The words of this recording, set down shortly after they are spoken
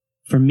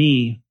for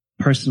me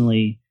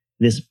personally,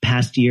 this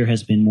past year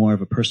has been more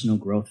of a personal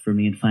growth for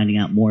me and finding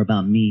out more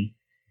about me.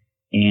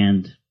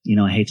 And,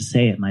 I hate to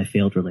say it, my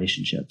failed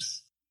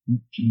relationships.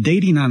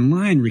 Dating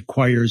online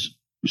requires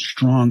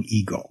strong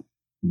ego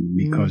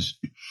because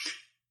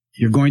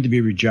you're going to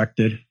be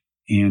rejected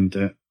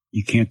and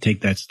you can't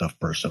take that stuff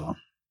personal.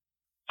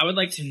 I would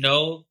like to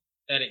know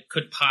that it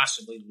could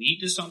possibly lead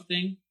to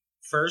something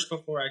first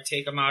before I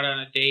take them out on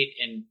a date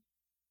and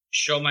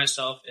show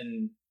myself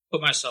and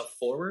put myself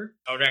forward.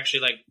 I would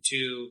actually like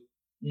to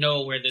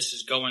know where this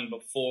is going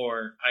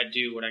before I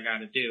do what I got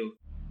to do.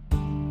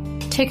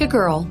 Take a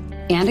girl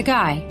and a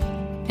guy,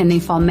 and they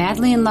fall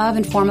madly in love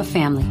and form a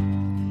family.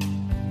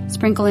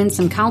 Sprinkle in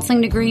some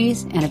counseling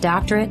degrees and a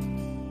doctorate,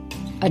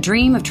 a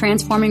dream of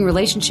transforming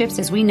relationships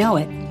as we know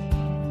it.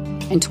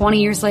 And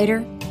 20 years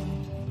later,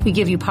 we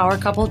give you power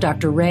couple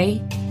Dr.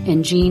 Ray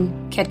and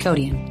Jean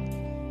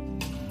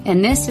Ketkodian.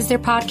 And this is their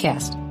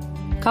podcast,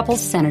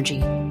 Couples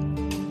Synergy.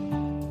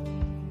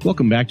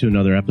 Welcome back to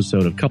another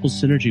episode of Couples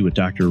Synergy with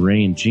Dr.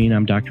 Ray and Jean.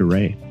 I'm Dr.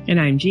 Ray. And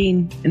I'm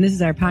Jean, and this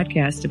is our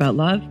podcast about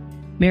love,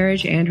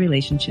 marriage, and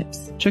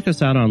relationships. Check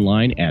us out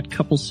online at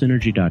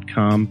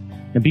couplesynergy.com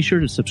and be sure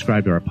to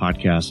subscribe to our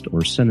podcast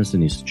or send us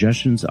any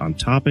suggestions on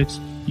topics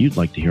you'd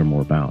like to hear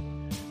more about.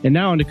 And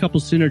now into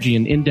Couples Synergy,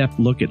 an in-depth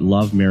look at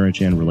love, marriage,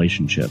 and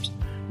relationships,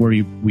 where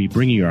we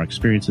bring you our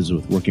experiences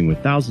with working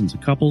with thousands of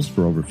couples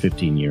for over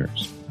 15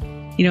 years.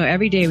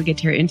 Every day we get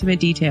to hear intimate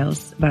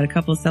details about a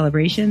couple's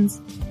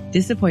celebrations,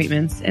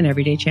 disappointments, and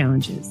everyday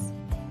challenges.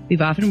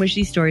 We've often wished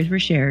these stories were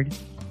shared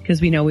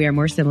because we know we are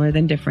more similar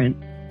than different.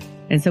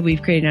 And so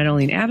we've created not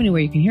only an avenue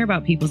where you can hear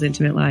about people's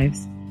intimate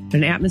lives, but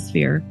an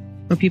atmosphere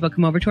where people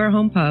come over to our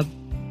home pub,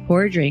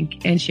 pour a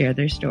drink, and share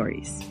their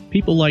stories.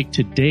 People like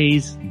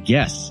today's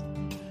guests,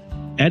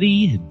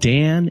 Eddie,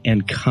 Dan,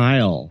 and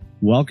Kyle.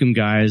 Welcome,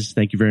 guys.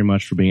 Thank you very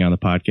much for being on the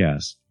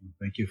podcast.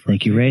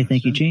 Thank you, Ray.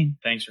 Thank you, Jean.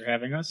 Thanks for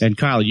having us. And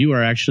Kyle, you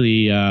are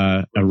actually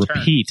a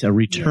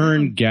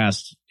return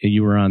guest.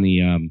 You were on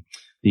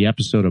the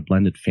episode of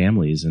Blended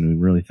Families, and we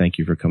really thank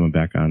you for coming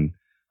back on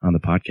the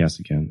podcast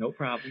again. No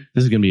problem.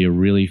 This is going to be a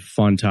really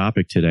fun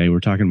topic today.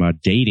 We're talking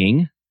about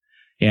dating,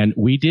 and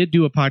we did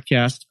do a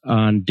podcast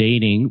on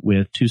dating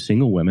with two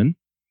single women,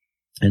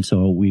 and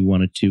so we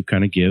wanted to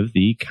kind of give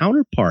the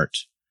counterpart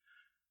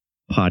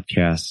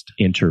podcast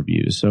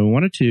interview. So I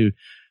wanted to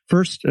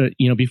first,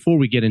 before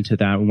we get into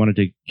that, we wanted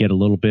to get a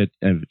little bit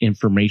of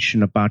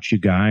information about you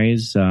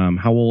guys.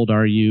 How old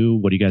are you?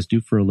 What do you guys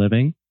do for a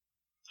living?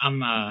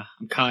 I'm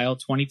Kyle,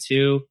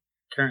 22.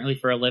 Currently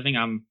for a living,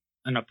 I'm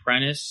an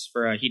apprentice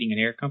for a heating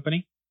and air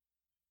company.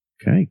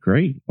 Okay,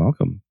 great.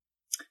 Welcome.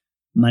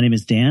 My name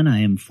is Dan. I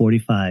am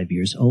 45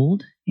 years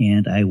old,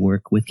 and I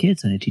work with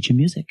kids, and I teach them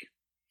music.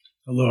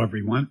 Hello,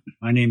 everyone.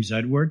 My name's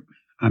Edward.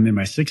 I'm in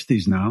my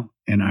 60s now,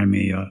 and I'm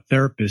a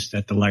therapist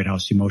at the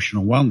Lighthouse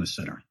Emotional Wellness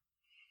Center.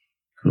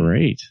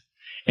 Great.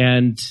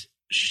 And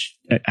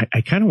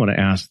I kind of want to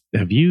ask,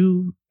 have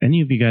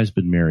any of you guys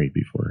been married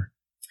before?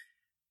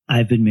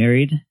 I've been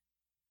married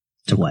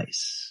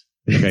twice.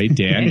 Okay,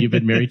 Dan, you've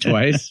been married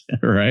twice,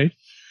 right?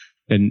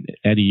 And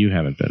Eddie, you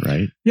haven't been,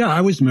 right? Yeah,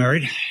 I was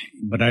married,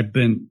 but I've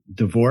been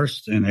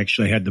divorced and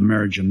actually had the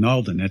marriage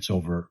annulled, and that's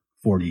over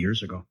 40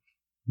 years ago.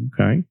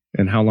 Okay.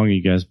 And how long have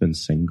you guys been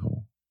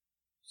single?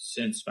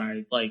 Since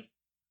my,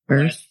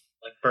 birth?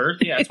 Birth?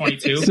 Yeah,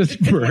 22. Since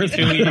birth.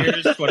 22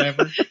 years,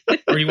 whatever.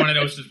 Or you want to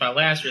know since my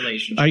last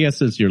relationship? I guess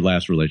since your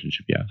last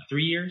relationship, yeah.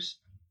 3 years?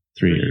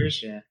 3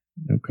 years. Yeah.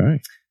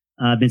 Okay.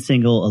 I've been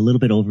single a little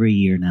bit over a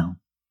year now.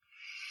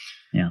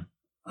 Yeah.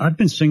 I've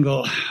been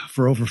single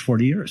for over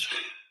 40 years.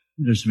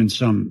 There's been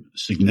some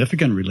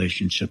significant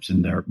relationships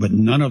in there, but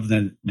none of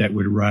them that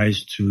would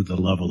rise to the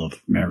level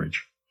of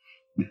marriage.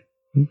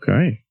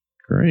 Okay,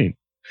 great.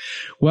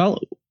 Well,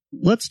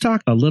 let's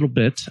talk a little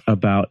bit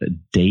about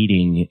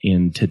dating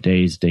in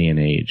today's day and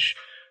age.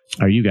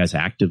 Are you guys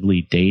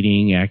actively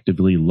dating,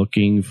 actively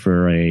looking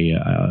for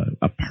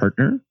a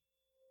partner?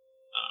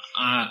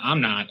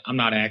 I'm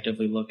not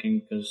actively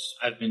looking because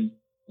I've been,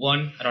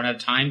 one, I don't have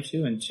time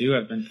to, and two,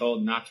 I've been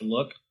told not to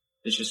look.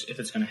 It's just, if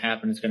it's going to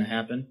happen, it's going to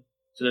happen.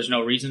 So there's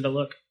no reason to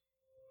look.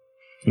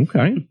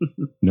 Okay.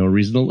 No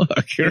reason to look.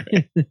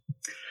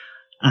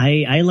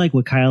 I like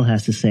what Kyle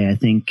has to say. I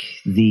think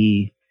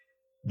the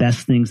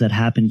best things that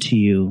happen to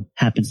you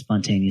happen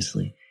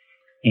spontaneously.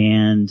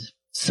 And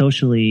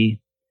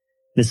socially,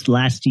 this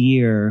last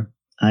year,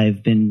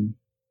 I've been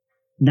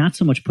not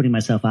so much putting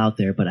myself out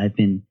there, but I've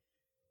been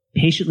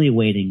patiently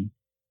awaiting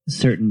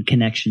certain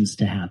connections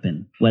to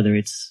happen, whether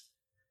it's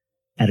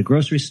at a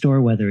grocery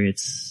store, whether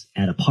it's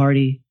at a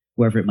party,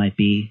 wherever it might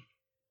be.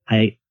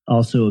 I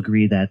also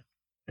agree that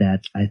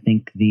I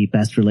think the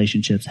best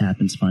relationships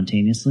happen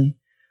spontaneously.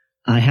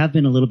 I have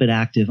been a little bit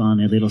active on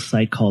a little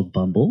site called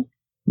Bumble.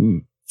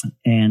 And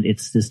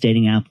it's this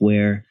dating app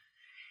where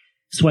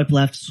swipe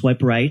left,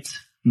 swipe right.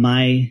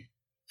 My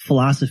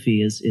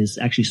philosophy is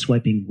actually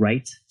swiping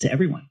right to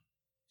everyone.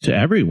 To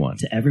everyone?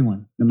 To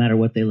everyone, no matter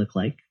what they look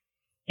like.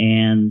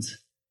 And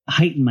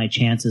heighten my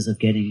chances of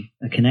getting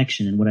a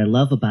connection. And what I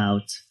love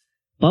about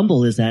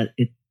Bumble is that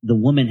the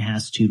woman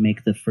has to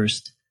make the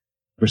first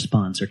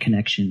response or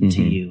connection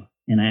to you.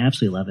 And I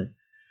absolutely love it.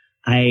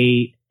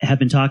 I have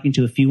been talking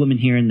to a few women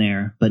here and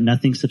there, but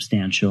nothing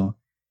substantial.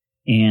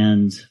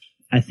 And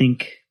I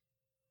think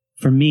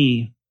for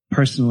me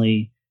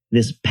personally,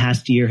 this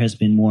past year has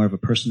been more of a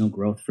personal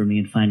growth for me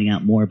and finding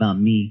out more about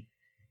me.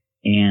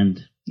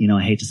 And, you know,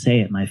 I hate to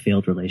say it, my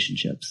failed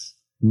relationships.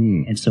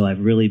 And so I've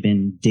really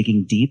been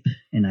digging deep,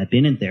 and I've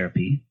been in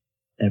therapy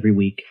every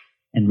week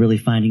and really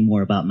finding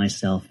more about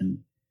myself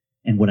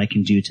and what I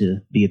can do to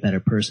be a better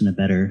person, a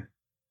better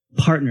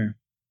partner,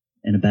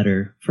 and a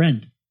better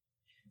friend.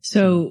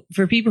 So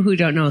for people who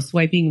don't know,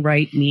 swiping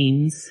right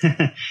means?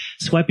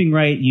 Swiping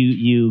right,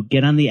 you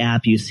get on the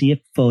app, you see a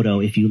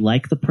photo. If you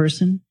like the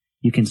person,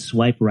 you can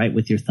swipe right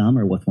with your thumb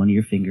or with one of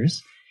your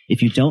fingers.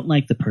 If you don't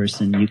like the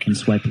person, you can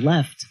swipe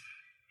left,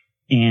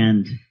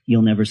 and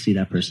you'll never see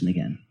that person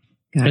again.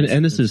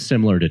 And this is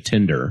similar to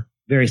Tinder.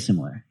 Very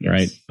similar. Yes.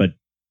 Right? But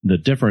the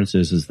difference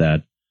is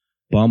that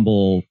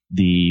Bumble,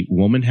 the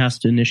woman has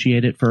to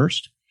initiate it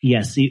first?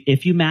 Yes.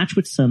 If you match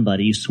with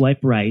somebody, you swipe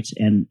right,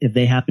 and if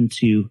they happen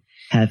to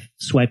have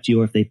swiped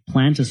you or if they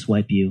plan to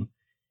swipe you,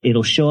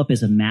 it'll show up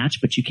as a match,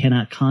 but you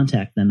cannot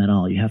contact them at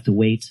all. You have to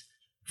wait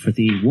for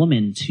the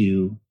woman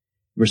to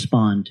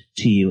respond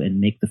to you and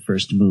make the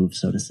first move,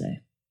 so to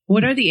say.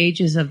 What are the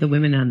ages of the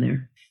women on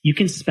there? You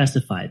can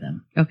specify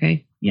them.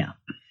 Okay. Yeah.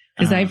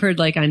 Because I've heard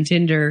like on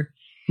Tinder,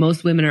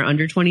 most women are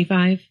under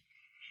 25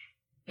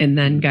 and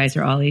then guys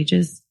are all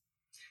ages.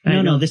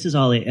 No, this is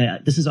all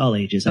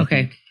ages.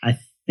 Okay. I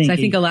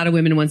think a lot of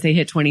women, once they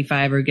hit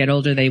 25 or get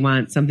older, they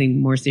want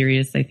something more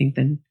serious, I think,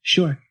 then.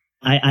 Sure.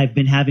 I've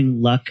been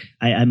having luck.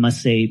 I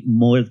must say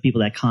more of the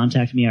people that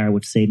contact me are, I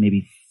would say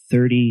maybe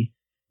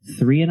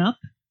 33 and up,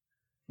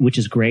 which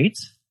is great.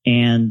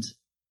 And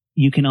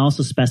you can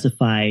also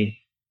specify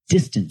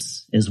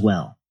distance as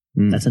well.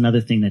 That's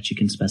another thing that you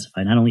can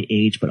specify, not only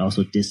age, but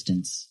also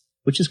distance,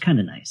 which is kind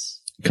of nice.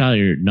 Kyle,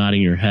 you're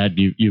nodding your head.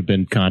 You've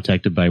been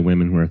contacted by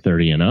women who are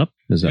 30 and up?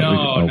 Is that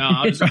No,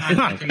 I was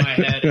nodding my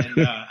head,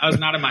 and I was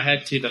nodding my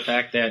head to the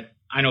fact that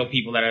I know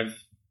people that have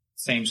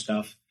same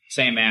stuff,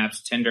 same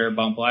apps, Tinder,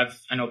 Bumble.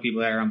 I know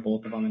people that are on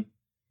both of them,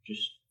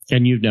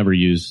 and you've never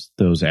used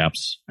those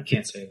apps? I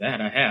can't say that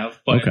I have,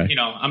 but okay. You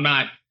know, I'm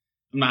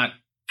not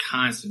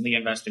constantly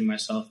investing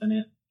myself in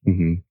it.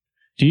 Mm-hmm.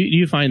 Do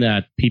you find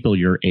that people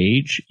your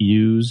age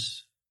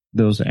use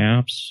those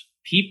apps?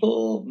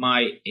 People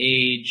my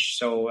age,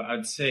 so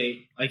I'd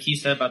say, like he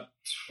said, about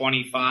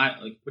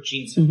 25, like what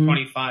Gene said,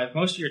 25.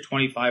 Most of your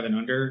 25 and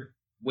under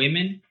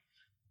women,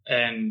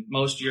 and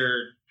most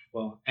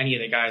of any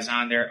of the guys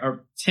on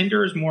there.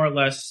 Tinder is more or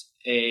less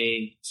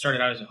started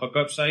out as a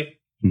hookup site,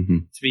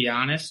 to be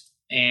honest,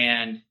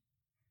 and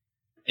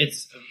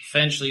it's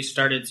eventually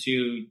started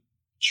to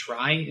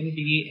try and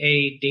be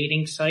a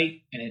dating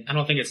site, and I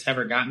don't think it's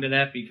ever gotten to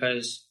that,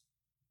 because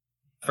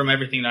from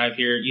everything that I've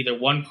heard, either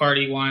one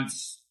party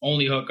wants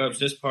only hookups,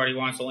 this party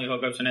wants only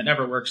hookups, and it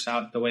never works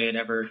out the way it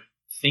ever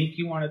think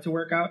you want it to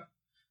work out.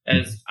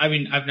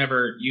 I've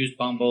never used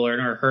Bumble or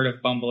never heard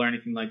of Bumble or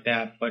anything like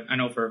that, but I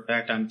know for a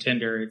fact on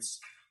Tinder it's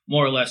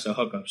more or less a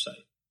hookup site,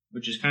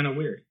 which is kind of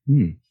weird.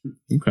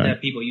 Okay. That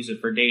people use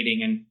it for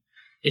dating, and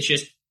it's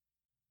just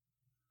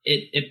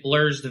it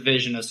blurs the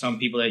vision of some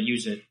people that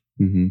use it.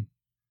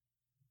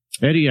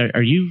 Eddie,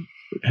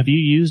 have you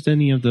used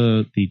any of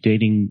the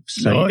dating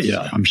sites? Oh,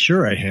 yeah. I'm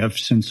sure I have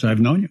since I've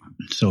known you.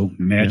 So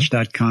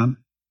Match.com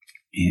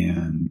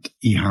and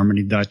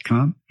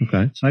eHarmony.com.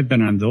 Okay. So I've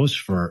been on those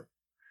for,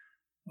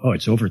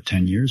 it's over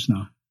 10 years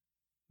now.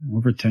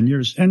 Over 10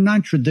 years. And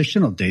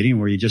non-traditional dating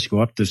where you just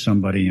go up to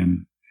somebody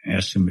and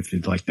ask them if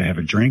they'd like to have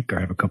a drink or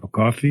have a cup of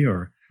coffee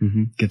or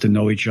get to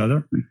know each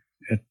other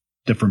at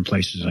different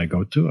places I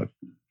go to. I've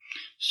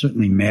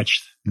certainly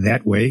matched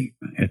that way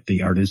at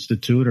the Art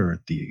Institute or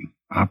at the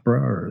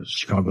Opera or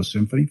Chicago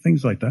Symphony,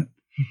 things like that.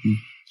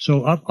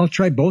 So I'll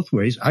try both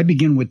ways. I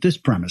begin with this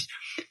premise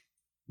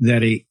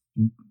that a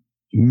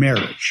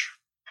marriage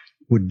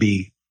would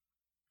be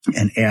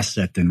an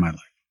asset in my life.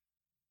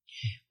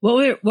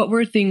 What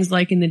were things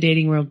like in the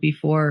dating world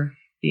before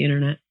the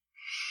internet?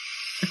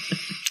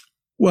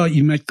 Well,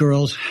 you met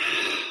girls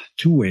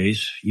two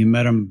ways. You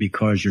met them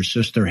because your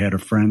sister had a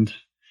friend,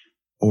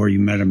 or you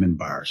met them in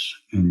bars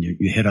and you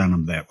hit on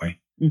them that way.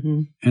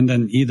 And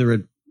then either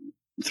it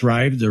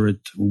thrived or it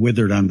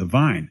withered on the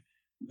vine.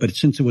 But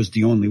since it was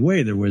the only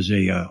way, there was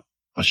a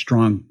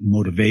strong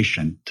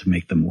motivation to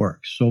make them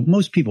work. So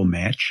most people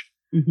match,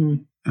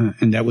 and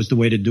that was the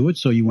way to do it.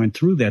 So you went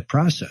through that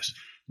process.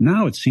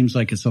 Now it seems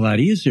like it's a lot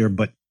easier,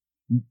 but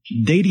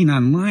dating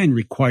online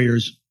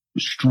requires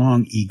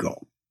strong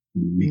ego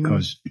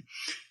because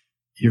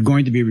you're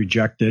going to be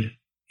rejected,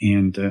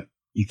 and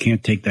you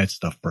can't take that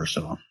stuff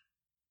personal.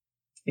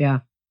 Yeah,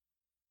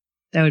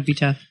 that would be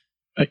tough.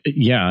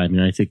 Yeah, I mean,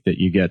 I think that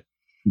you get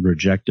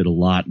rejected a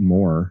lot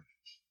more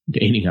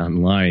dating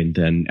online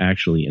than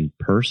actually in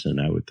person,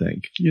 I would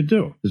think. You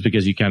do. It's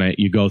because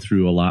you go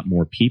through a lot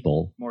more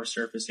people. More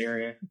surface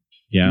area.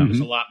 Yeah. There's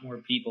a lot more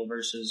people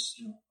versus,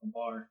 a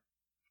bar.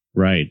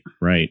 Right.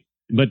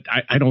 But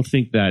I don't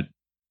think that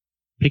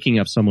picking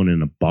up someone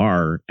in a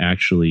bar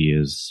actually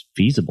is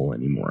feasible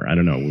anymore. I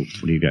don't know.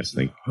 What do you guys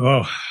think?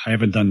 Oh, I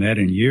haven't done that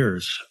in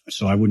years,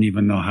 so I wouldn't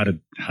even know how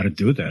to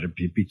do that. It'd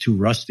be too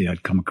rusty.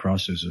 I'd come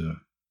across as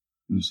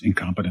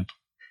incompetent.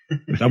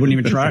 I wouldn't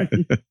even try.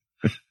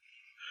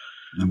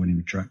 I wouldn't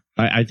even try.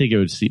 I think it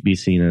would be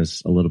seen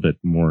as a little bit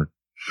more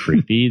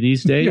creepy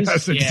these days.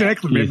 Yes,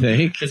 exactly. You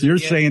think? You're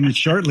saying it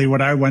shortly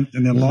what I went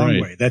in the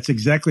long way. That's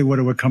exactly what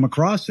it would come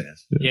across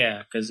as.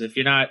 Yeah, because if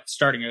you're not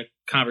starting a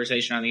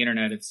conversation on the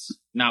internet, it's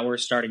not worth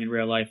starting in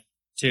real life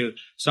to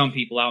some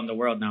people out in the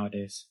world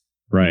nowadays.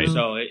 Right.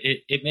 So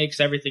it makes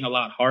everything a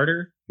lot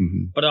harder,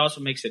 but it also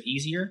makes it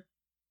easier.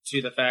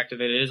 To the fact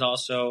of it is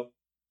also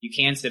you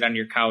can sit on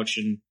your couch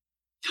and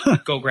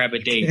go grab a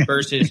date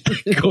versus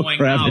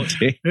going out,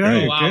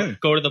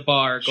 go to the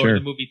bar, go to the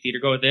movie theater,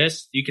 go to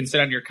this. You can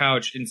sit on your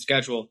couch and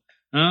schedule.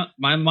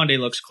 My Monday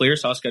looks clear,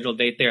 so I'll schedule a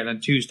date there.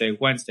 Then Tuesday,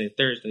 Wednesday,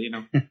 Thursday. You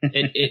know,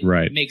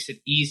 it makes it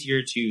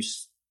easier to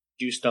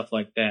do stuff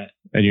like that.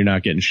 And you're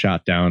not getting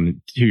shot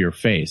down to your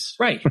face,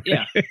 right?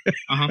 Yeah.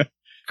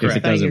 If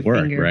it doesn't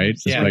work, finger. Right?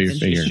 Just by your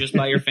fingers. Just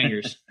by your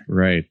fingers.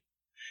 Right.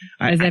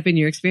 Has that been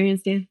your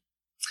experience, Dan?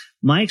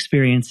 My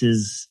experience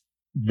is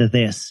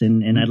this,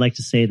 and I'd like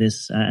to say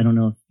this, I don't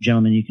know if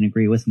gentlemen, you can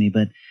agree with me,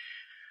 but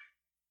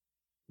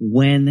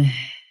when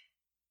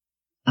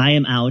I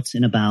am out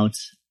and about,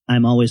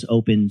 I'm always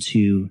open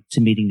to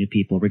meeting new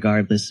people,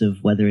 regardless of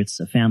whether it's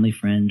a family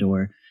friend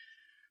or,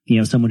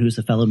 someone who's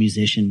a fellow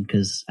musician,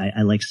 because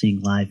I like seeing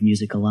live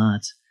music a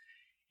lot.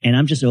 And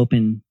I'm just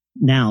open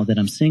now that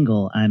I'm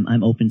single.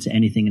 I'm open to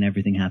anything and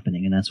everything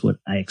happening. And that's what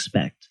I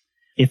expect.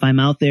 If I'm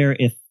out there,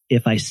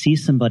 if I see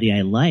somebody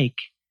I like,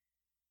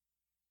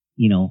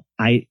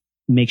 I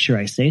make sure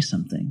I say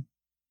something.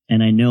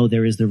 And I know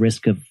there is the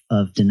risk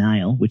of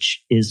denial,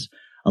 which is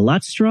a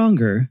lot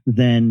stronger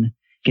than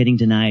getting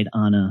denied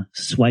on a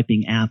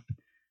swiping app.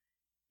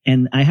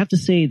 And I have to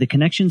say the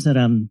connections that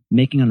I'm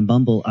making on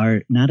Bumble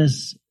are not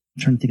as,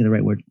 I'm trying to think of the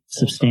right word,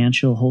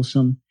 substantial,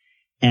 wholesome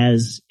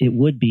as it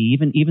would be.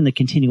 Even the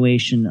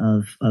continuation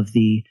of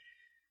the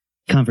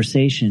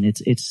conversation,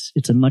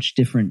 it's a much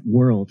different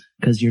world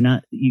because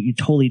you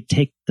totally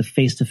take the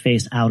face to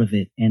face out of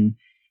it. And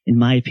in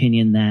my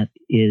opinion, that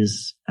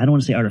is, I don't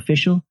want to say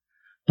artificial,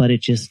 but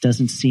it just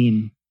doesn't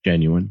seem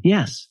genuine.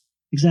 Yes,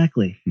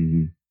 exactly.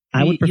 Mm-hmm.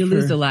 I would prefer, you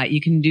lose a lot.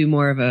 You can do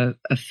more of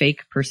a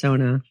fake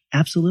persona,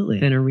 absolutely,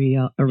 than a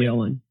real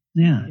one.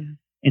 Yeah.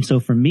 And so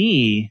for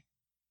me,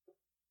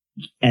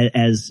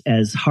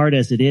 as hard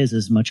as it is,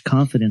 as much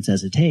confidence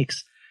as it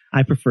takes,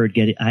 I prefer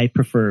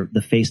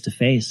the face to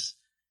face,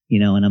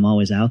 and I'm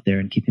always out there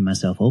and keeping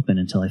myself open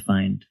until I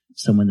find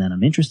someone that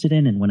I'm interested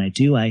in. And when I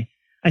do, I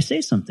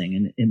say something,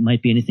 and it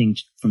might be anything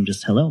from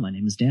just, hello, my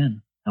name is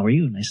Dan. How are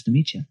you? Nice to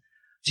meet you.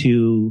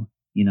 To,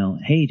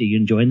 hey, do you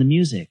enjoy the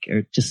music?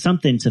 Or just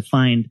something to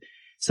find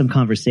some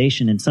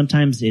conversation. And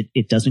sometimes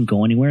it doesn't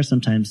go anywhere.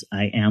 Sometimes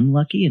I am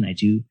lucky and I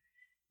do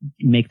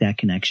make that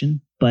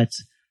connection. But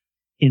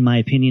in my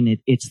opinion,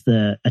 it's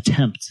the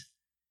attempt,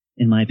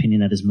 in my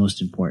opinion, that is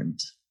most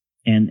important.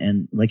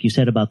 And like you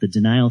said about the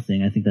denial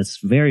thing, I think that's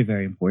very,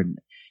 very important.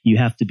 You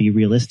have to be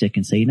realistic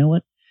and say, you know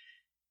what?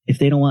 If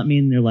they don't want me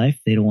in their life,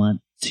 they don't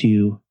want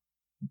to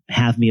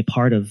have me a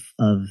part of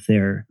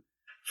their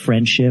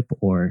friendship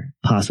or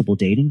possible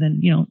dating,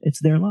 then,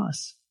 it's their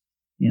loss.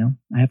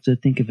 I have to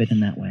think of it in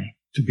that way.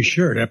 To be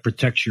sure, that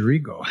protects your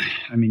ego.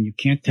 I mean, you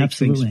can't take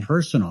things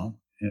personal.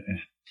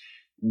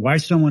 Why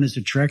someone is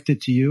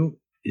attracted to you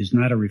is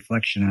not a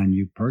reflection on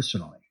you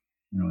personally.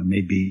 It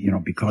may be,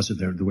 because of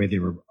the way they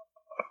were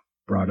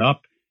brought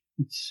up.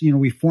 It's,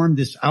 we formed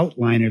this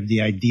outline of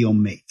the ideal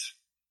mate.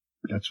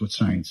 That's what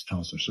science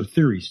tells us, or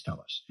theories tell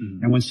us.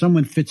 Mm-hmm. And when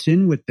someone fits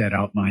in with that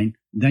outline,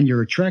 then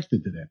you're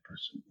attracted to that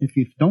person. If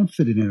you don't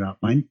fit in that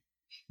outline,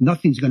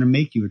 nothing's going to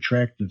make you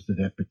attractive to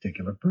that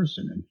particular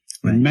person.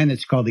 And in men,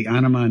 it's called the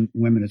anima, and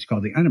women, it's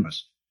called the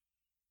animus.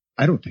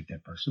 I don't take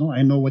that personal.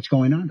 I know what's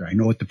going on there. I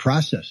know what the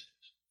process is.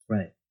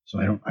 Right. So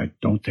I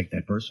don't take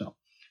that personal.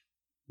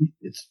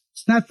 It's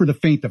not for the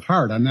faint of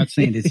heart. I'm not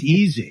saying it's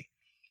easy,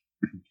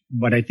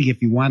 but I think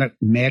if you want to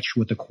match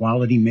with a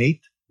quality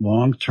mate,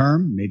 long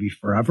term, maybe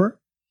forever,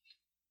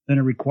 then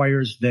it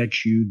requires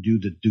that you do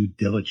the due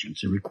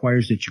diligence. It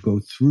requires that you go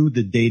through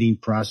the dating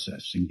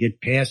process and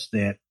get past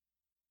that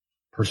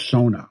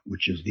persona,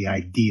 which is the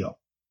ideal,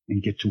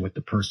 and get to what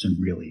the person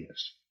really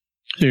is.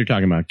 So you're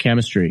talking about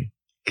chemistry.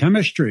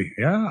 Chemistry,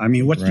 yeah. I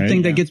mean, what's the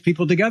thing that gets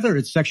people together?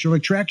 It's sexual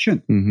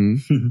attraction.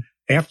 Mm-hmm.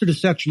 After the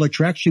sexual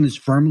attraction is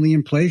firmly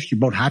in place, you're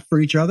both hot for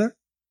each other.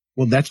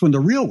 Well, that's when the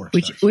real work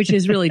starts. Which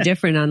is really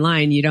different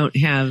online. You don't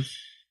have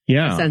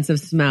a sense of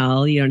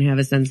smell. You don't have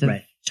a sense of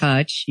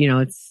touch.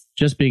 It's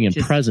just being in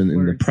the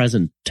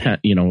present,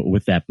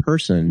 with that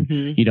person,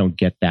 mm-hmm. you don't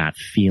get that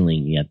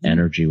feeling, you get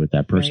energy with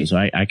that person.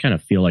 Right. So I kind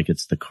of feel like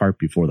it's the cart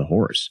before the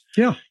horse.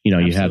 Yeah.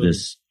 You have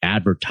this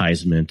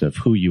advertisement of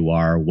who you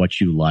are, what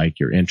you like,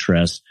 your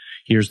interests.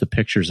 Here's the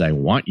pictures I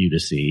want you to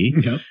see.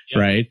 Yep.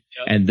 Right.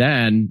 Yep. And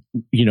then,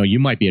 you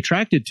might be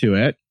attracted to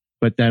it,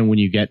 but then when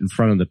you get in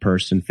front of the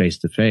person face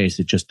to face,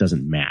 it just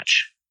doesn't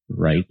match.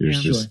 right?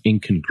 There's this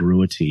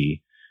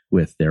incongruity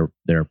with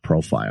their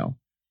profile.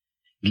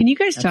 Can you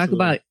guys talk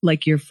about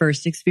like your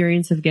first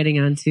experience of getting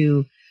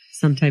onto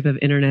some type of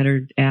internet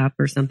or app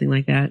or something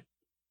like that?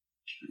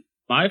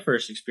 My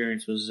first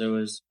experience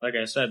was, like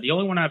I said, the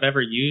only one I've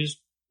ever used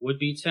would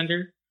be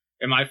Tinder.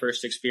 And my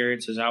first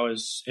experience is I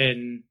was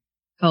in...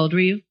 How old were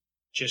you?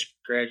 Just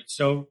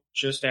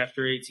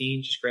after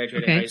 18, just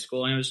graduated high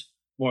school. And it was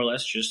more or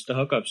less just the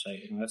hookup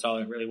site. That's all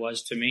it really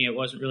was to me. It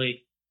wasn't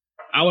really...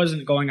 I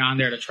wasn't going on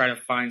there to try to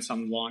find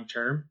some long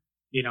term.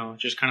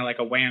 Just kind of like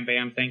a wham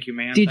bam, thank you,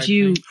 man. Did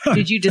you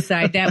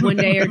decide that one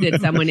day, or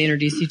did someone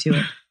introduce you to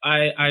it?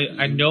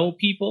 I know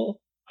people.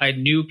 I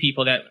knew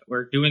people that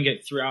were doing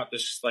it throughout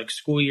this like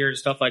school year and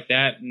stuff like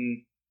that,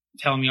 and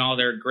telling me all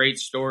their great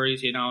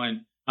stories, and I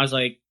was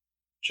like,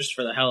 just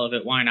for the hell of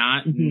it, why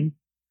not? Mm-hmm.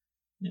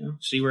 And,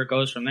 see where it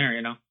goes from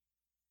there.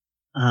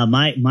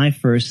 My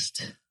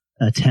first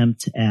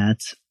attempt at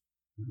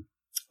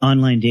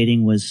online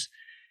dating was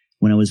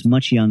when I was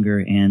much younger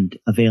and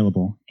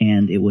available,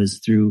 and it was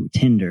through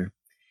Tinder.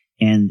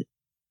 And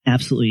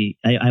absolutely,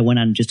 I went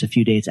on just a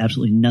few dates.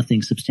 Absolutely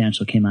nothing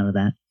substantial came out of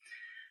that.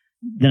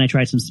 Then I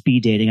tried some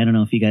speed dating. I don't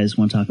know if you guys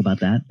want to talk about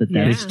that, but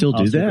they still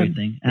do that. A great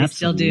thing. They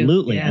Absolutely,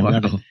 still do. I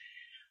love it.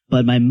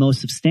 But my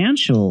most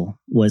substantial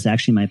was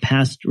actually my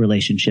past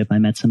relationship. I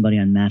met somebody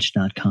on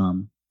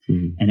Match.com,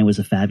 and it was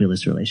a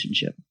fabulous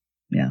relationship.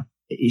 Yeah,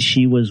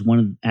 she was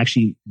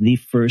actually the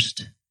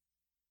first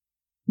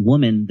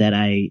woman that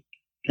I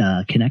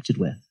connected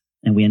with,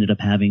 and we ended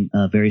up having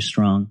a very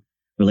strong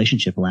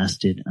relationship.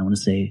 Lasted, I want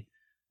to say,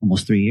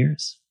 almost 3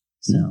 years.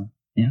 So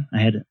yeah,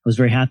 I was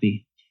very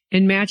happy.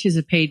 And Match is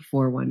a paid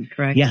for one,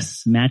 correct?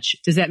 Yes, Match.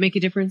 Does that make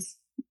a difference?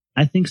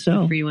 I think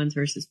so. The free ones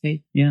versus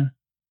paid? Yeah.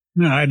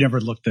 No, I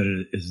never looked at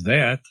it as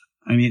that.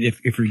 I mean,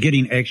 if you're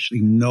getting actually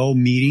no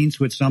meetings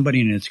with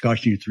somebody and it's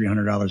costing you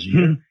 $300 a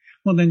year,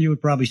 well, then you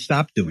would probably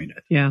stop doing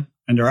it. Yeah.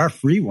 And there are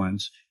free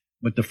ones,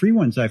 but the free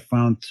ones I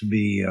found to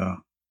be a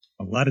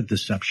lot of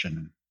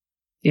deception.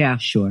 Yeah.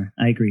 Sure.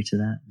 I agree to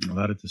that. A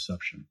lot of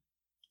deception.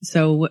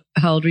 So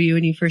how old were you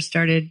when you first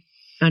started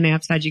on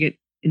apps? How'd you get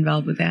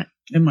involved with that?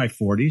 In my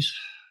 40s.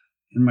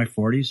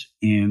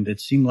 And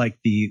it seemed like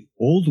the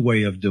old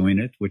way of doing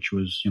it, which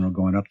was,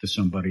 going up to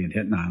somebody and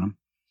hitting on them.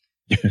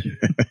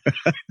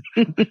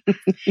 What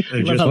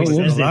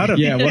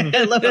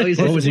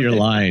was your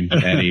line,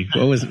 Eddie?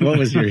 What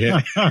was your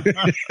hit?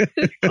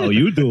 How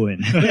you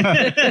doing?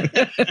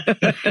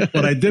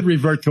 Well, I did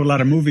revert to a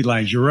lot of movie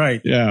lines. You're right.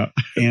 Yeah.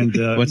 And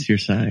what's your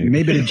sign?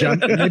 Maybe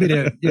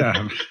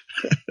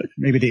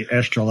the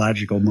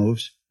astrological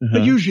moves.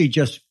 But usually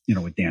just,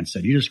 what Dan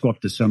said, you just go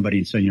up to somebody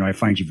and say, I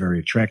find you very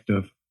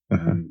attractive.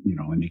 And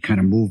you kind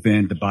of move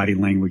in. The body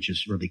language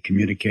is really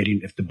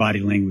communicating. If the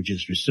body language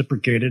is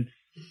reciprocated,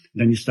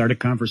 then you start a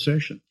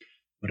conversation.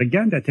 But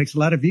again, that takes a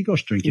lot of ego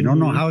strength. You don't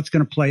know how it's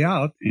going to play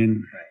out,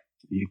 and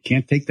you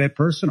can't take that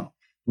personal.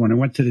 When I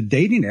went to the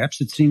dating apps,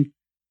 it seemed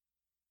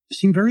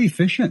very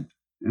efficient.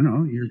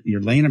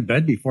 You're laying in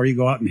bed before you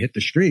go out and hit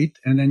the street,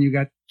 and then you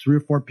got 3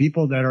 or 4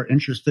 people that are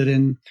interested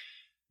in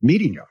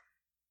meeting you.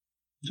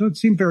 So it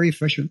seemed very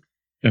efficient.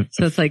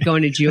 So it's like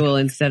going to Jewel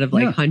instead of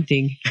like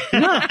hunting.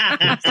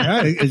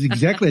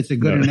 Exactly. It's a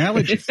good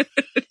analogy. It's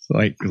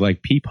like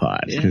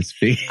Peapod. Yeah.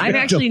 I've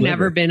actually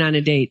never been on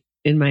a date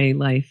in my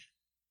life.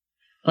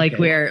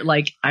 Where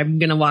I'm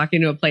going to walk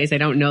into a place, I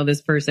don't know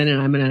this person,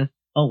 and I'm going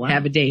to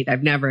have a date.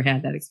 I've never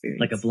had that experience.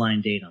 Like a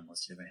blind date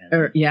almost. You ever had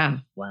that? Yeah.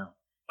 Wow.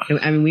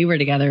 I mean, we were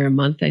together a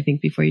month, I think,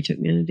 before you took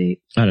me on a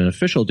date. On an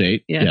official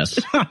date, yes.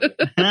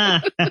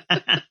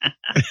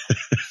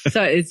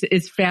 So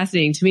it's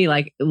fascinating to me.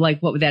 Like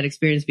what would that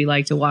experience be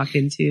like to walk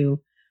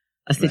into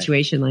a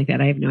situation like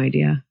that? I have no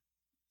idea.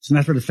 It's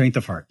not for the faint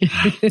of heart.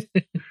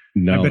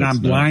 No, I've been on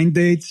blind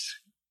dates,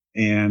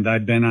 and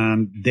I've been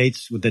on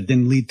dates that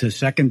didn't lead to a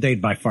second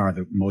date. By far,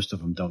 most of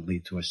them don't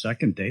lead to a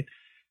second date.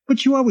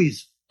 But you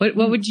always... What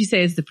would you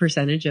say is the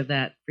percentage of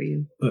that for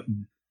you?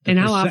 And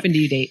how often do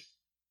you date?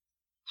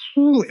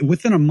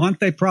 Within a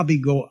month, I probably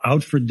go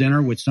out for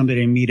dinner with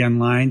somebody I meet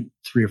online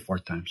 3 or 4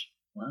 times.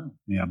 Wow.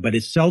 Yeah, but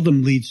it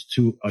seldom leads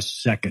to a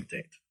second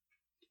date.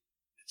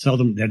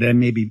 Seldom. That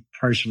may be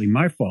partially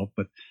my fault,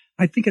 but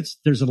I think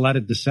there's a lot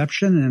of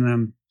deception, and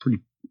I'm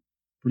pretty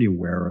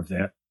aware of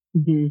that.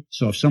 Mm-hmm.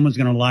 So if someone's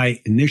going to lie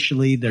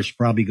initially, there's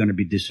probably going to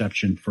be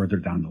deception further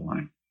down the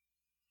line.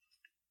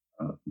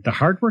 The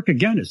hard work,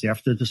 again, is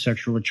after the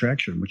sexual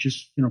attraction, which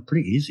is,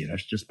 pretty easy.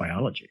 That's just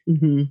biology.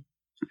 Mm-hmm.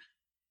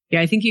 Yeah,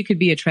 I think you could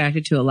be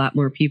attracted to a lot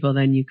more people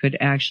than you could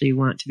actually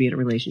want to be in a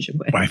relationship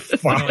with. By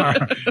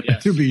far,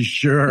 yes. To be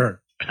sure.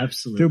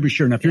 Absolutely. To be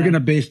sure. Now, if you're going to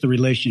base the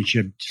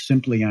relationship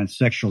simply on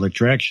sexual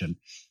attraction,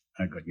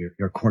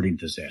 you're courting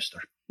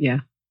disaster. Yeah.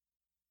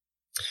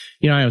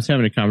 I was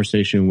having a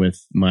conversation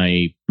with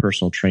my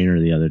personal trainer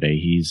the other day.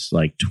 He's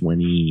like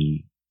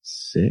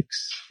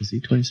 26. Is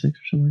he 26 or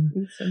something like that?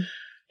 I think so.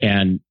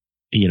 And,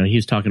 he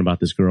was talking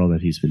about this girl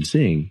that he's been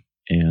seeing.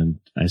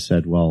 And I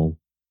said, well,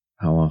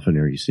 how often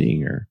are you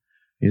seeing her?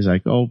 He's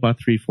like, about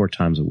 3-4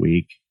 times a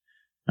week.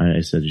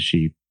 I said, is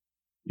she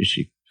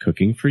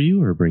cooking for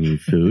you or bringing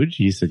food?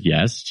 He said,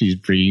 yes, she's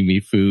bringing me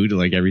food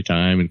like every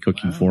time and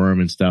cooking for him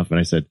and stuff. And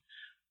I said,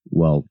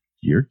 well,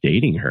 you're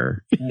dating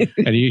her.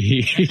 And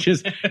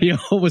he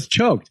almost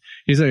choked.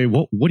 He's like,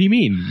 what do you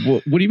mean?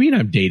 What do you mean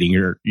I'm dating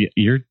her?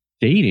 You're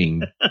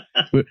dating.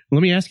 Let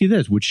me ask you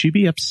this. Would she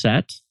be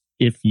upset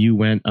if you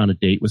went on a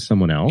date with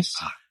someone else?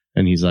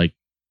 And he's like,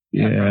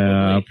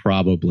 yeah,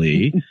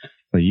 probably.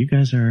 But you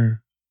guys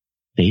are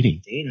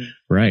dating.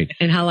 Right.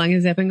 And how long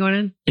has that been going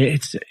on?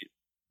 It's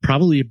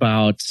probably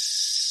about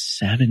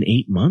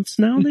 7-8 months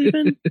now they've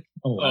been.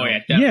 Oh yeah,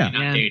 definitely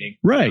not dating.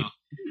 Right.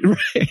 No.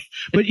 Right.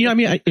 But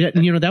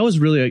that was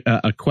really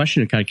a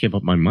question that kind of came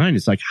up in my mind.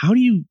 It's like, how do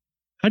you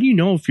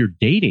know if you're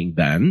dating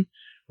then?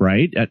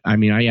 Right. I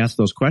mean, I asked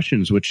those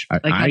questions, which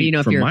how do you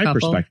know from if you're my a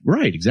couple? perspective,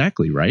 right.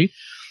 Exactly. Right.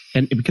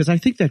 And because I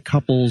think that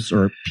couples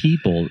or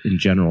people in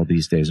general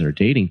these days that are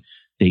dating,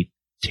 they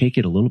take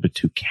it a little bit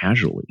too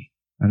casually.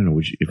 I don't know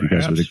if you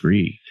guys would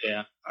agree.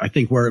 Yeah. I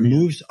think where it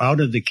moves out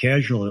of the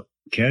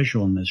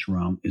casualness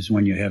realm is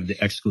when you have the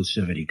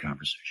exclusivity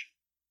conversation.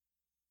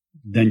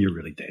 Then you're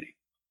really dating.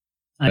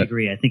 I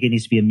agree. I think it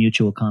needs to be a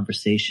mutual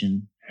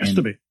conversation. Has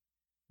to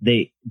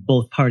be.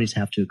 Both parties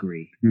have to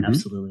agree. Mm-hmm.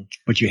 Absolutely.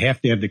 But you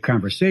have to have the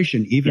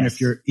conversation, even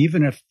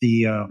if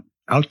the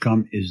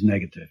outcome is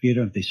negative.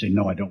 Even if they say,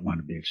 no, I don't want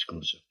to be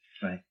exclusive.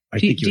 Right.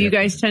 Do you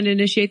guys tend to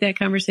initiate that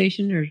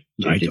conversation or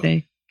do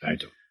they? I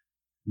do.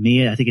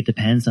 Me, I think it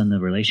depends on the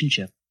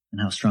relationship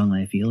and how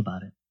strongly I feel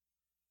about it.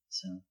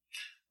 So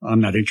I'm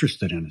not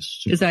interested in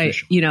this. Because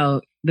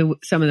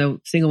some of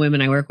the single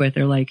women I work with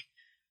are like,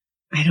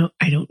 I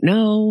don't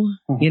know.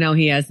 Oh.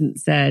 He hasn't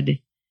said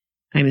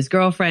I'm his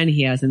girlfriend.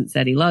 He hasn't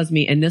said he loves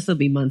me. And this will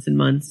be months and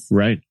months.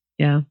 Right.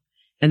 Yeah.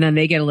 And then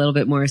they get a little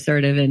bit more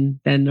assertive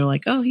and then they're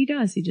like, oh, he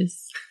does. He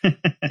just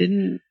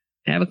didn't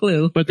have a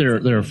clue. But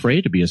they're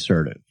afraid to be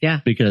assertive. Yeah.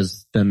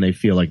 Because then they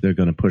feel like they're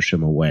going to push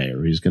him away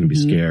or he's going to be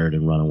scared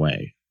and run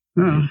away.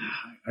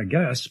 I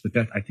guess, but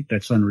I think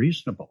that's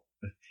unreasonable.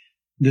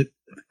 The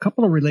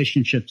couple of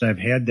relationships I've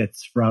had that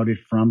sprouted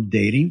from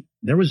dating,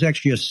 there was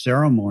actually a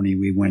ceremony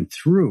we went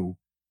through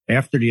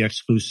after the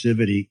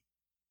exclusivity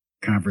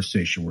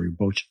conversation where we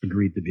both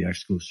agreed to be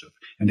exclusive.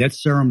 And that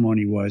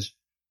ceremony was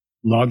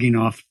logging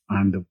off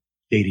on the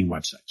dating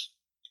websites.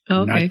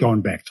 Oh, okay. Not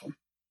going back to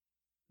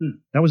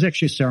them. That was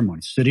actually a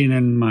ceremony, sitting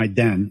in my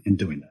den and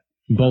doing that.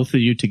 Both of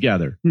you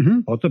together?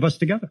 Mm-hmm. Both of us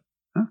together.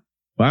 Huh?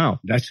 Wow.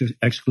 That's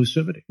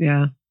exclusivity.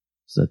 Yeah.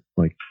 Is that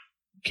like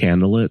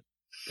candlelit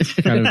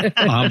kind of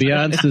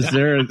ambiance? Is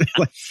there?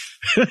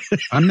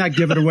 I'm not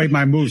giving away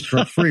my moves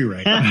for free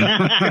right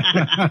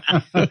now.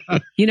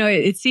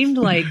 It seemed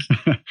like,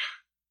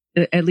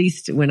 at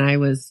least when I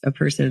was a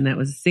person that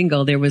was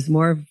single, there was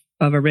more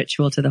of a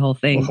ritual to the whole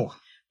thing. Oh.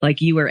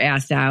 Like you were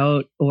asked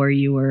out or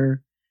you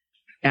were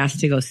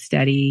asked to go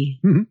steady.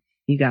 Mm-hmm.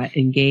 You got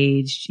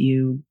engaged.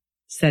 You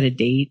set a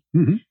date.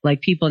 Mm-hmm.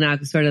 Like people now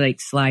sort of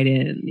like slide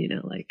in,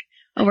 like,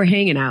 oh, we're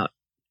hanging out.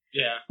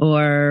 Yeah.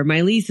 Or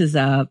my lease is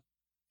up.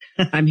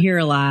 I'm here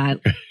a lot.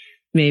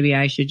 Maybe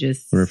I should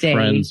just We're stay.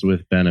 Friends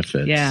with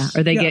benefits. Yeah.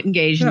 Or they get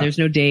engaged and there's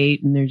no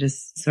date and they're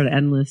just sort of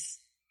endless.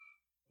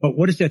 But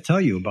what does that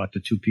tell you about the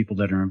two people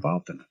that are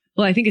involved in it?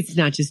 Well, I think it's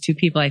not just two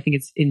people. I think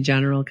it's in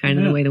general kind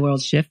of the way the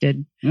world's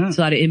shifted. Yeah. It's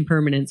a lot of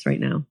impermanence right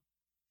now.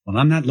 Well,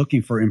 I'm not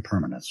looking for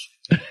impermanence.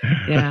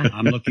 Yeah.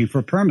 I'm looking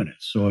for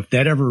permanence. So if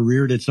that ever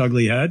reared its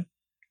ugly head,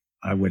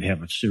 I would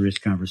have a serious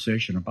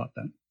conversation about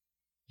that.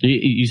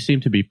 You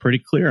seem to be pretty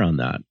clear on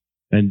that.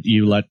 And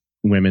you let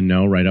women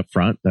know right up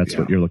front that's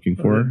what you're looking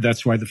for.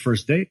 That's why that's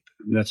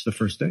the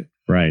first date.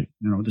 Right.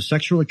 The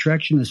sexual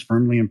attraction is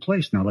firmly in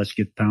place. Now let's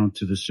get down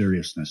to the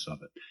seriousness of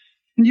it.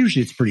 And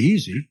usually it's pretty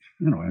easy.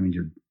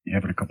 You're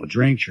having a couple of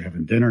drinks, you're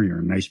having dinner, you're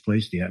in a nice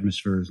place, the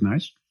atmosphere is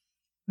nice.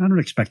 I don't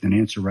expect an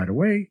answer right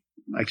away.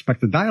 I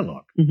expect a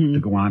dialogue to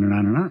go on and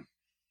on and on.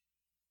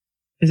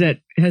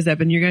 Has that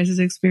been your guys'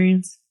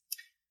 experience?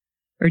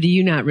 Or do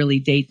you not really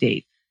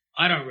date?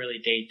 I don't really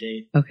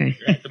date. Okay.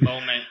 At the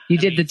moment. You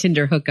did the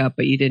Tinder hookup,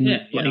 but you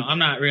didn't. Yeah, I'm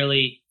not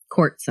really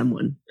court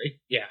someone.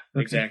 Yeah,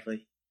 okay.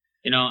 Exactly.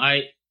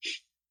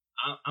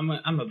 I'm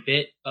a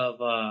bit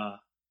of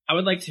I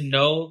would like to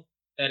know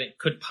that it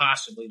could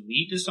possibly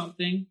lead to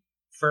something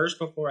first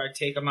before I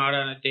take them out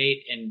on a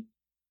date and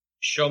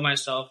show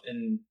myself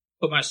and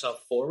put myself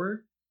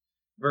forward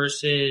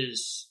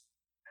versus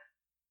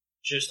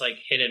just like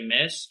hit and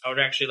miss. I would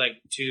actually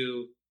like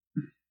to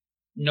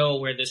know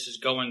where this is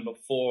going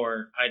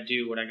before I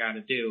do what I got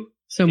to do.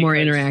 So more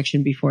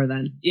interaction before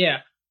then.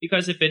 Yeah,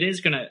 because if it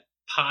is going to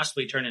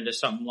possibly turn into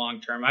something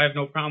long term, I have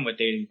no problem with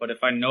dating. But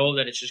if I know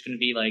that it's just going to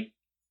be like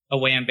a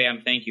wham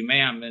bam, thank you,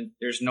 ma'am, then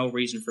there's no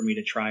reason for me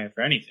to try it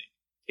for anything.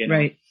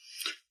 Right.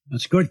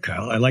 That's good,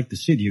 Kyle. I like to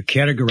see it. You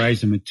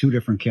categorize them in two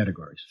different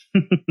categories.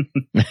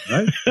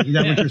 Right? Is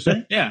that what you're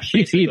saying? Yeah.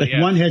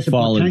 One has a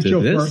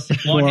potential for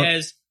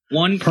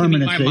one can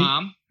be my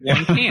mom,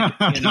 one can't.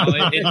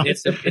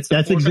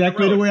 That's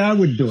exactly the way I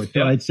would do it.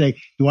 Yeah. I'd say,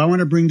 do I want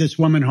to bring this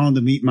woman home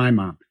to meet my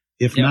mom?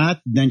 If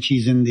not, then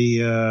she's in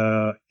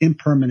the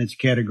impermanence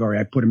category.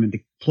 I put him in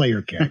the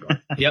player category.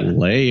 Yep.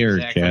 Player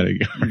category.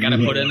 Got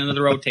to put it into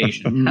the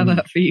rotation. How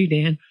about for you,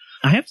 Dan?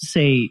 I have to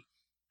say,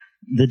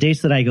 the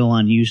dates that I go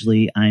on,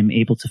 usually I'm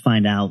able to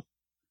find out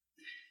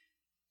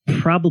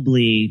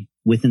probably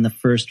within the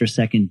first or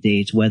second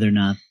date whether or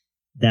not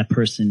that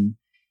person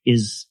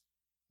is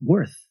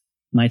worth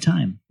my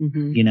time,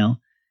 you know,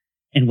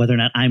 and whether or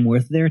not I'm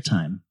worth their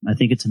time. I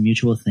think it's a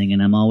mutual thing.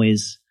 And I'm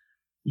always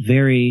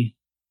very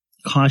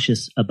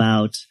cautious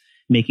about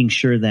making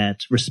sure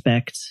that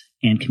respect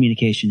and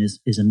communication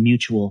is a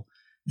mutual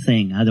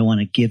thing. I don't want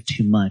to give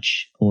too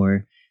much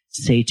or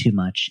say too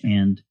much.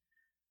 And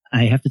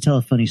I have to tell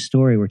a funny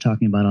story. We're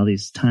talking about all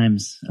these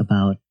times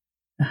about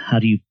how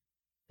do you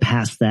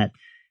pass that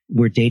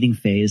we're dating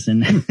phase.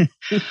 And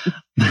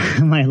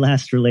my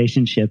last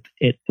relationship,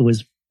 it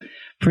was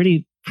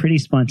pretty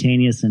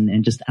spontaneous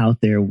and just out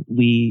there.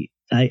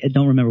 I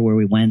don't remember where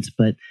we went,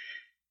 but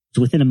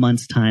within a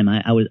month's time,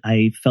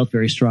 I felt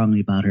very strongly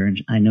about her,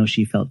 and I know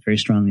she felt very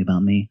strongly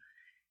about me.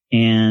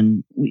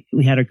 And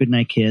we had our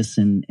goodnight kiss,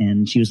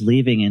 and she was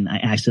leaving, and I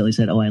accidentally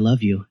said, "Oh, I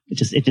love you." It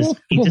just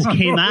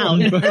came out.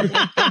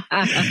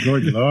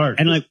 Good Lord.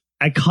 And like,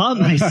 I caught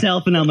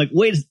myself, and I'm like,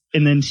 wait.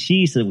 And then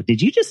she said,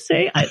 "Did you just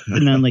say?"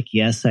 And I'm like,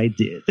 "Yes, I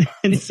did."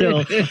 And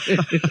so,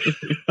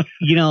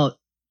 you know,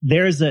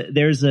 there's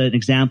an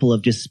example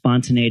of just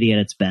spontaneity at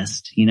its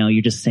best. You know,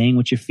 you're just saying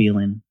what you're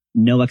feeling,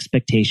 no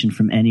expectation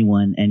from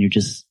anyone, and you're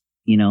just,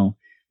 you know,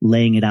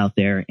 laying it out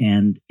there.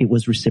 And it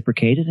was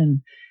reciprocated.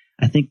 And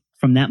I think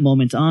from that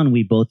moment on,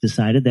 we both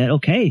decided that,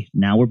 okay,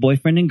 now we're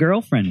boyfriend and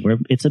girlfriend.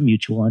 It's a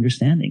mutual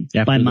understanding.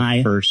 After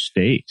the first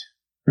date.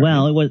 Right?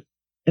 Well,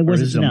 it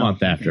was a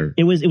month after.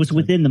 It was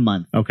within the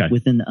month. Okay.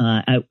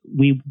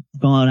 We've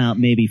gone out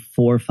maybe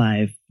 4 or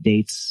 5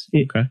 dates.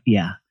 Okay.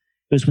 Yeah.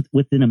 It was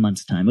within a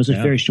month's time. It was a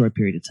very short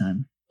period of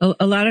time.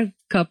 A lot of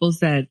couples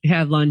that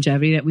have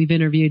longevity that we've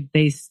interviewed,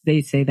 they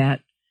say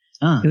that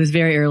it was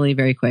very early,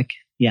 very quick.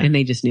 Yeah. And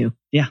they just knew.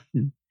 Yeah.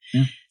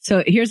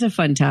 So here's a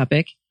fun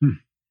topic.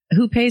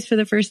 Who pays for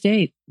the first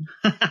date?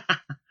 Oh,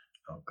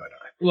 God.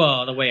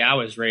 Well, the way I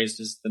was raised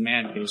is the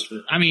man pays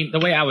for. I mean, the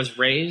way I was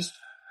raised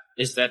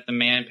is that the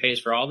man pays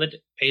for all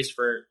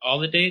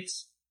the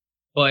dates.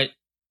 But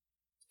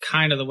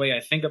kind of the way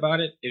I think about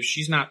it, if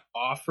she's not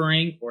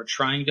offering or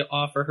trying to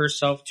offer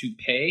herself to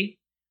pay,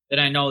 then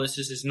I know this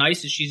is as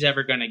nice as she's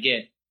ever going to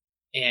get.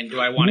 And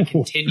do I want to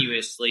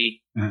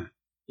continuously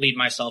lead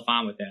myself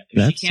on with that? If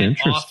That's she can't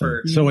interesting.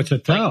 offer, So it's a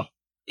tell.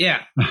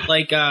 yeah,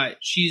 like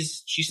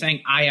she's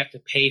saying I have to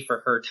pay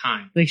for her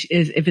time. Like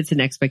if it's an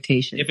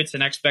expectation. If it's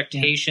an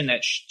expectation that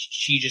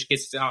she just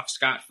gets off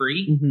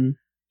scot-free,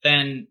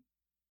 then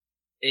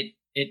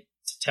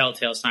it's a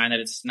telltale sign that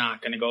it's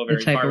not going to go very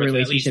the type far of with at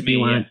relationship least me. you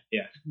want.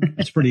 Yeah.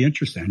 That's pretty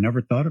interesting. I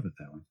never thought of it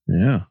that way.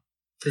 Yeah.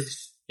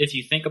 Because if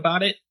you think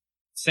about it,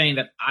 saying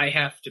that I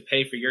have to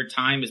pay for your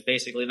time is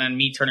basically then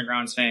me turning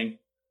around and saying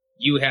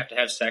you have to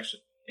have sex.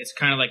 It's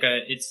kind of like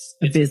it's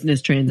a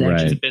business transaction.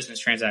 Right. It's a business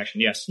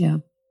transaction. Yes. Yeah.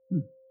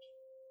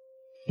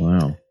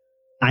 Wow.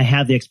 I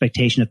have the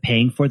expectation of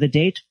paying for the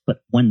date,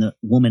 but when the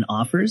woman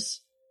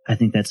offers, I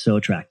think that's so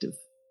attractive.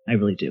 I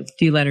really do.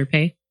 Do you let her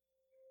pay?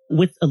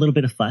 With a little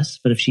bit of fuss,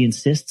 but if she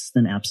insists,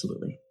 then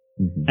absolutely.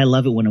 I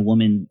love it when a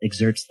woman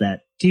exerts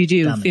that. Do you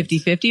do dominance.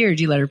 50-50 or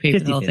do you let her pay for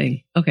the whole 50-50.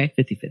 thing? Okay.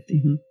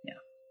 50-50. Yeah.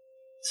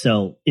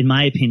 So in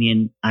my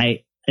opinion,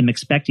 I am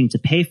expecting to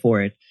pay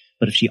for it,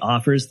 but if she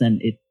offers, then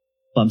it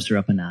bumps her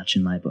up a notch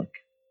in my book.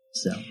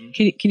 So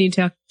Can you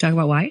talk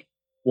about why?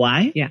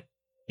 why? Yeah.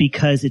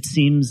 Because it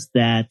seems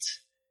that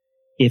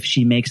if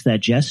she makes that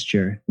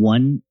gesture,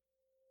 one,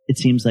 it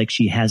seems like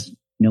she has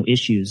no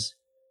issues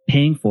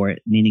paying for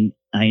it, meaning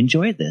I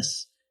enjoy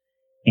this.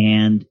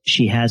 And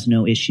she has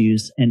no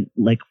issues. And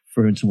like,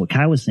 for instance, what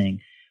Kyle was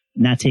saying,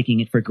 not taking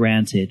it for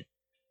granted,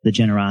 the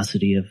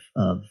generosity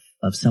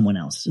of someone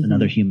else,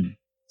 another human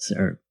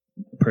or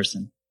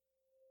person.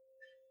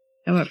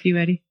 How about for you,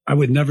 Eddie? I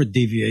would never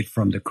deviate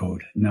from the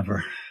code.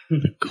 Never.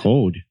 The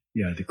code.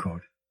 Yeah, the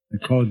code. The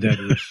code that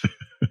was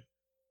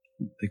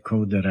the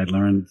code that I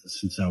learned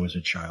since I was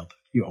a child.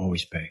 You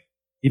always pay.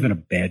 Even a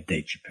bad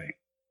date, you pay.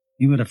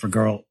 Even if a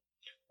girl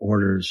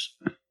orders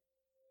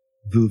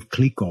Veuve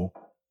Clicquot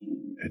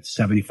at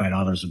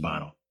 $75 a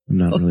bottle. I'm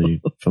not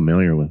really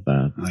familiar with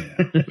that. Oh,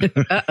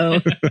 yeah. Uh-oh.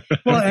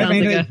 Well, I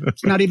mean, Sounds like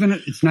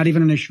it's not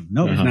even an issue.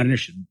 No, it's not an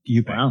issue.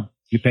 You pay. Wow.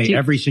 You pay Do you-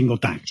 every single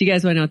time. Do you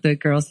guys want to know what the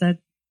girl said?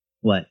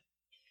 What?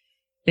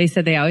 They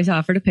said they always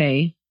offer to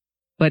pay,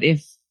 but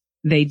if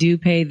they do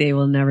pay, they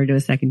will never do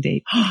a second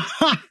date.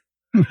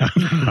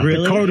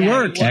 The code Yeah.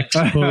 works.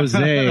 Expose.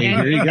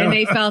 Here you go. And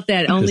they felt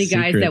that only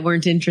guys secret. that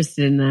weren't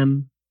interested in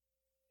them,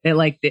 that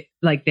like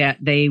that,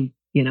 they,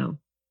 you know,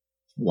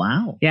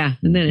 Wow. yeah.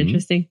 Isn't that Mhm.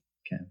 interesting?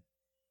 Okay.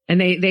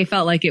 And they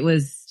felt like it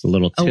was It's a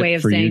little a tip way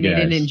of for you saying they guys.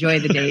 didn't enjoy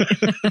the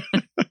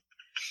date.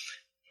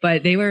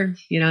 But they were,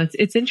 you know,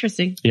 it's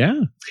interesting.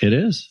 Yeah, it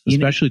is, You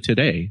know- especially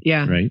today.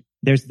 Yeah. Right.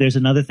 There's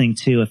another thing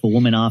too. If a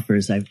woman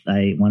offers, I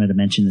wanted to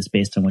mention this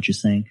based on what you're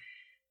saying.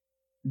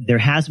 There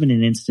has been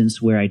an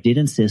instance where I did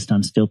insist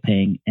on still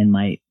paying, and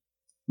my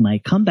my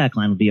comeback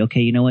line will be,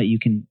 okay, you know what? You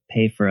can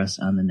pay for us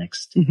on the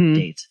next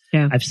date.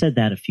 Yeah. I've said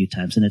that a few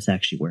times and it's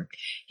actually worked.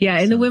 Yeah.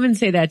 And the women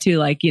say that too.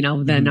 Like,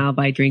 then I'll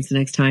buy drinks the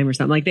next time or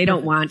something. Like they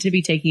don't want to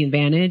be taking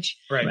advantage.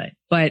 Right.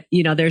 But,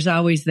 there's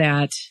always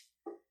that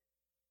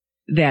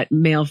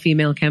male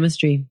female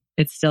chemistry.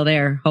 It's still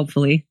there,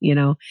 hopefully,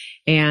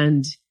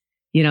 and,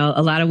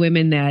 a lot of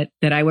women that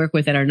I work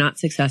with that are not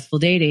successful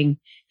dating,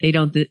 they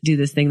don't do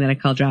this thing that I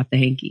call drop the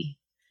hanky.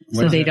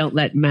 So they don't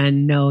let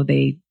men know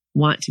they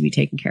want to be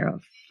taken care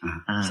of.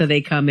 So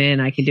they come in,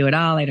 I can do it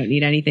all. I don't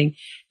need anything.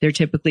 They're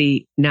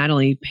typically not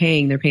only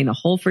paying, they're paying the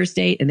whole first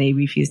date and they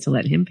refuse to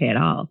let him pay it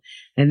all.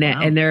 And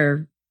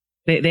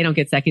they don't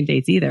get second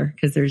dates either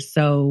because they're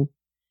so,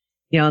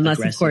 unless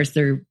aggressive. Of course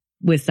they're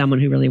with someone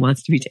who really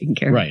wants to be taken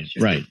care of.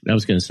 Right. I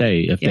was going to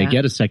say, if they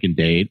get a second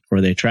date or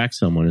they attract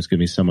someone, it's going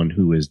to be someone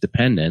who is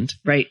dependent.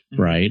 Right.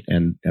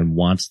 And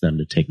wants them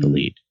to take the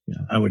lead. Yeah.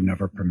 I would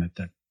never permit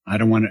that. I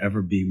don't want to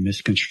ever be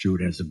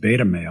misconstrued as a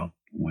beta male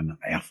when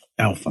an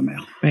alpha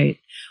male. Right.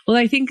 Well,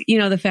 I think,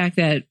 the fact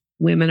that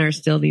women are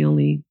still the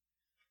only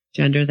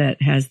gender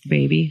that has the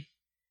baby,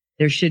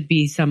 there should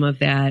be some of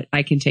that,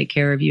 I can take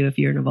care of you if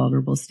you're in a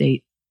vulnerable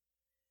state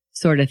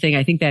sort of thing.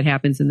 I think that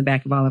happens in the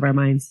back of all of our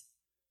minds.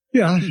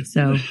 Yeah.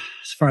 So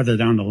it's farther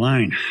down the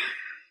line.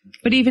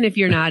 But even if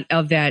you're not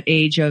of that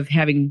age of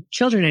having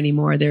children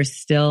anymore, there's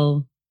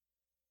still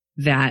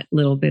that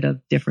little bit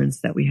of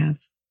difference that we have.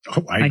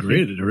 Oh, I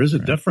agree. There is a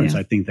difference. Yeah.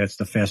 I think that's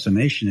the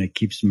fascination that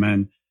keeps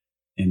men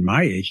in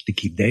my age to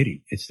keep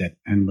dating. It's that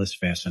endless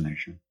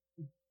fascination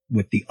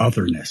with the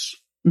otherness.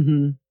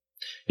 Mm-hmm.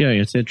 Yeah,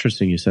 it's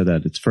interesting you said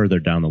that. It's further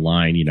down the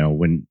line,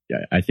 when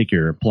I think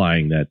you're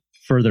implying that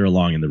further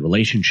along in the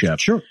relationship.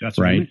 Sure. That's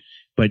right.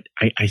 But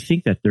I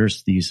think that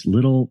there's these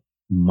little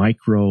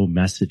micro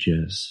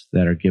messages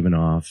that are given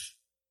off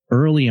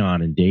early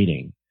on in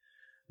dating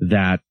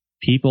that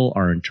people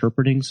are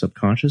interpreting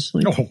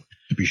subconsciously. Oh,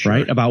 to be sure.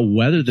 Right? About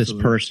whether this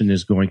person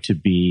is going to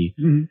be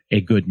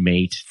a good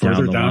mate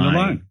further down the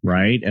line.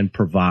 Right? And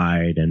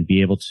provide and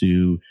be able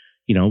to,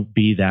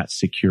 be that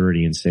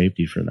security and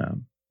safety for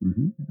them.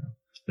 Mm-hmm. Yeah.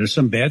 There's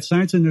some bad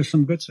signs and there's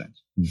some good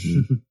signs.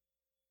 Mm-hmm.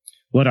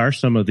 What are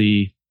some of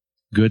the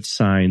good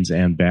signs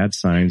and bad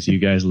signs you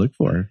guys look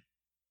for?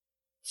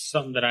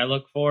 Something that I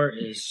look for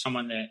is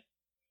someone that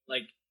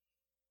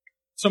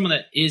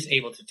is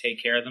able to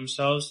take care of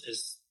themselves,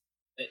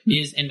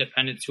 is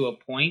independent to a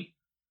point,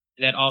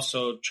 that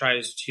also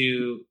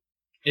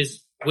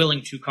is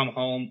willing to come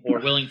home or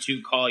willing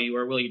to call you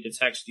or willing to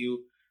text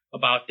you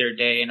about their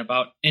day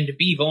and to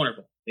be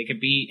vulnerable. They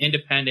could be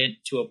independent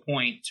to a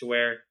point to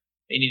where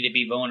they need to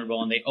be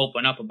vulnerable and they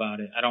open up about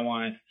it. I don't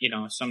want,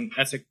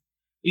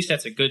 at least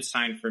that's a good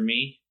sign for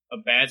me. A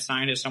bad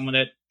sign is someone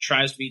that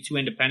tries to be too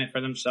independent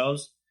for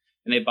themselves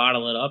and they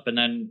bottle it up and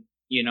then,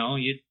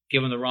 you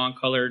give them the wrong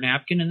color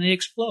napkin and they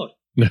explode.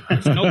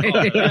 There's no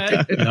call for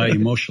that.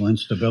 Emotional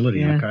instability.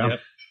 Yeah. Kyle.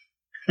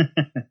 Yep.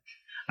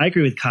 I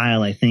agree with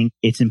Kyle. I think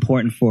it's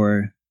important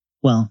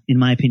in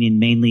my opinion,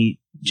 mainly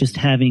just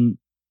having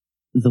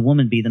the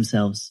woman be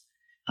themselves.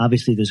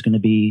 Obviously,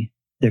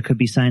 there could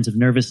be signs of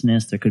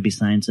nervousness. There could be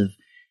signs of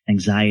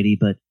anxiety,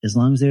 but as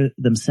long as they're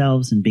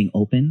themselves and being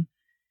open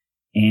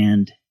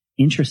and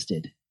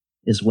interested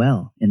as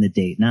well in the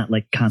date, not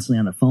like constantly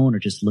on the phone or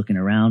just looking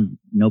around,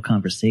 no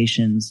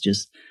conversations,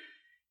 just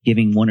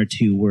giving 1 or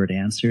 2 word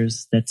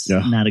answers. That's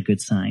not a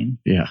good sign.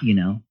 Yeah.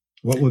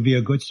 What would be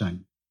a good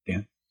sign,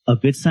 Dan? A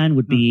good sign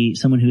would be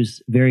someone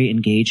who's very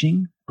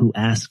engaging, who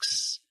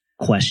asks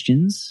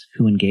questions,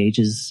 who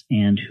engages,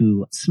 and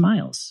who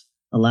smiles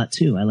a lot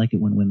too. I like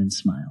it when women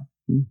smile.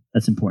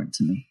 That's important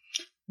to me.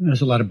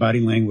 There's a lot of body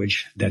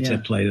language that's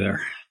at play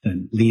there.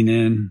 The lean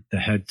in, the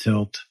head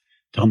tilt,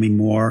 tell me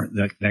more,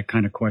 that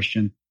kind of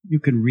question. You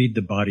can read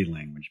the body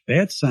language.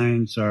 Bad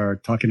signs are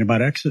talking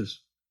about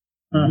exes.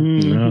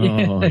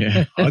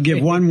 Yeah. I'll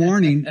give one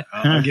warning.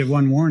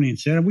 And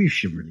say, we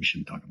really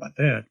shouldn't talk about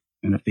that.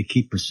 And if they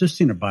keep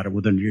persisting about it,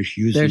 well, then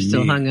they're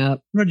still hung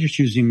up. They're just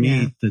using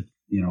me to,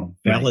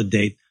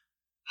 validate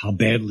how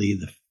badly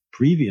the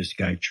previous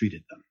guy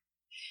treated them.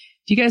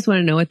 Do you guys want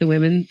to know what the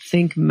women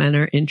think men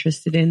are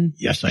interested in?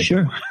 Yes, I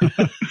sure. do.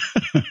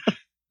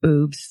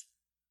 Boobs.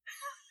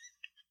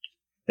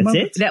 That's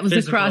it? That was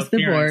Physical across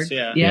the board.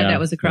 Yeah. That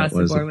was across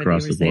the board.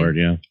 Across the board,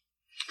 yeah.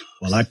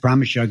 Well, I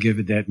promise you I'll give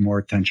it that more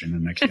attention the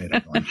next day.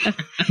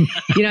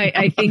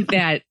 I think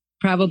that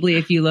probably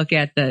if you look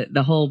at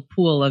the whole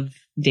pool of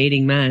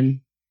dating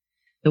men,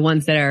 the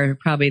ones that are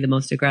probably the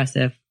most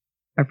aggressive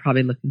are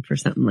probably looking for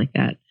something like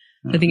that.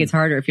 I think it's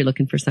harder if you're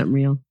looking for something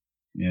real.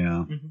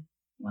 Yeah. Mm-hmm.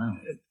 Wow.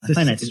 I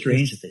find that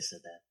strange that they said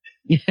that.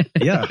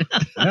 Yeah.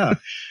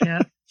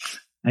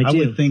 I do.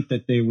 would think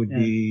that they would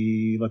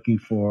be looking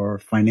for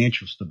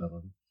financial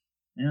stability.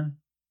 Yeah.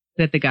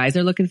 That the guys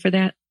are looking for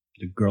that?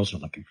 The girls are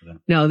looking for that.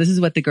 No, this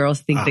is what the girls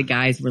think the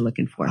guys were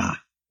looking for.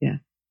 Yeah.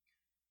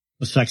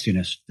 The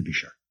sexiness, to be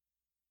sure.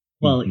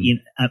 Well,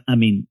 I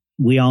mean,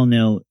 we all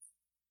know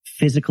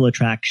physical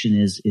attraction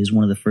is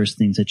one of the first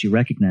things that you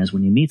recognize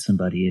when you meet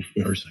somebody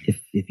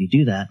if you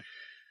do that.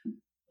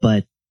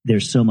 But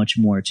there's so much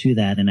more to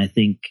that. And I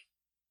think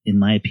in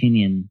my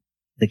opinion,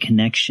 the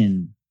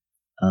connection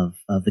of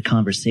the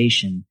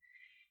conversation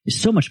is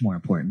so much more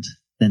important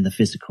than the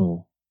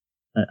physical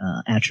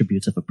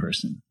attributes of a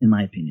person. In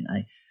my opinion,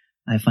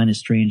 I find it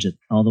strange that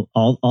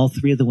all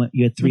three of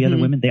you had 3 other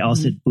women. They all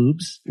said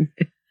boobs.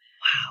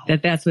 Wow.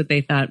 That's what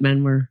they thought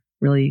men were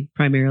really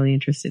primarily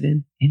interested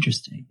in.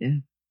 Interesting. Yeah.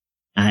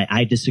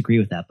 I disagree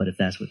with that, but if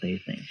that's what they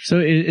think. So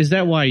is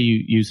that why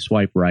you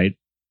swipe right,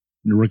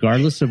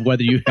 regardless of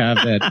whether you have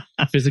that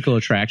physical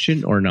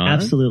attraction or not?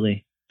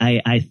 Absolutely.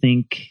 I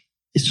think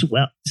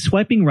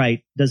swiping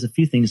right does a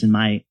few things in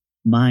my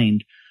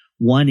mind.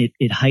 One,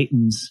 it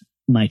heightens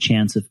my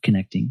chance of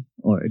connecting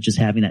or just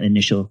having that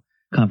initial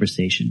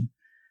conversation.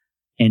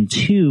 And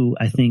 2,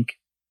 I think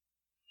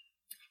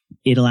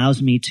it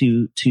allows me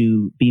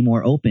to be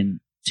more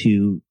open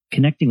to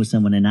connecting with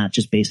someone and not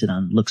just base it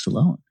on looks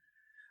alone.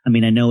 I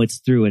mean, I know it's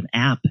through an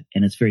app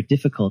and it's very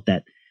difficult.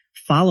 That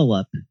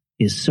follow-up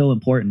is so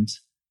important,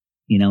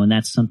 and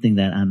that's something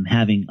that I'm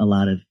having a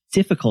lot of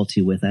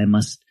difficulty with. I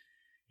must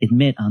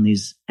admit on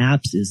these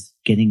apps is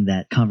getting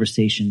that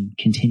conversation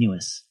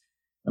continuous.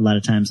 A lot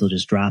of times they'll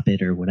just drop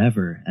it or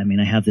whatever. I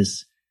mean, I have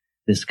this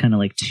kind of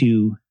like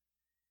two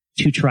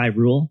try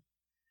rule.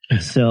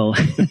 So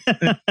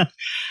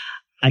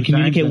I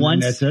communicate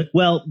once. That's it.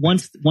 Well,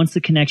 once the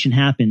connection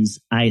happens,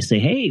 I say,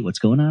 "Hey, what's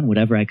going on?"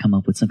 Whatever. I come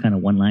up with some kind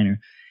of one-liner.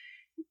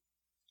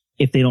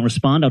 If they don't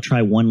respond, I'll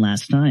try one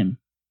last time.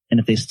 And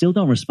if they still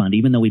don't respond,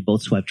 even though we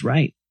both swiped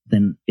right,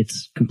 then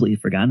it's completely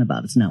forgotten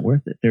about. It's not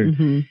worth it.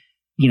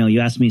 You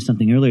asked me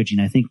something earlier,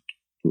 Gina. I think,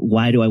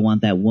 why do I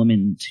want that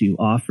woman to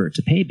offer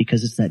to pay?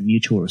 Because it's that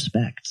mutual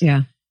respect.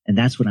 Yeah. And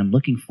that's what I'm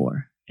looking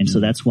for. And so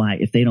that's why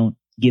if they don't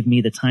give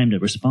me the time to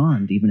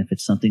respond, even if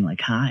it's something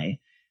like hi,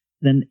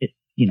 then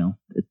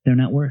they're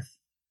not worth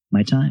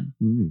my time.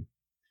 Mm.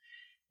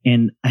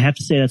 And I have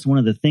to say that's one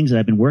of the things that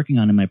I've been working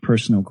on in my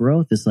personal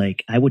growth is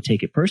like, I would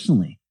take it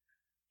personally.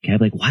 Okay. I'm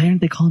like, why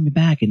aren't they calling me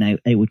back? And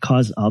it would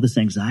cause all this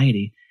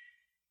anxiety.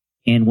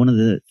 And one of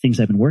the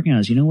things I've been working on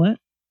is, you know what?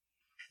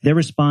 Their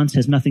response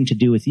has nothing to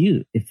do with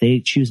you. If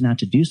they choose not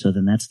to do so,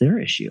 then that's their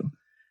issue.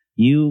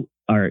 You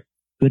are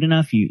good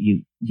enough.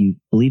 You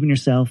believe in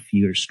yourself.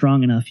 You're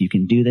strong enough. You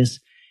can do this.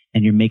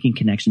 And you're making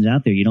connections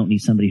out there. You don't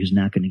need somebody who's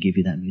not going to give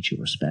you that mutual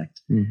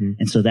respect. Mm-hmm.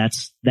 And so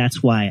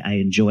that's why I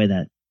enjoy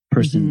that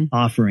person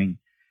offering,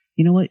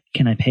 you know what,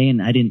 can I pay? And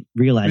I didn't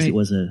realize it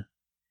was a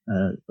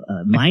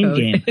mind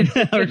game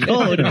or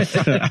code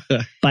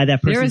by that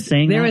person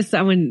saying there was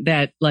someone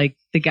that like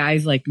the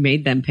guys like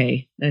made them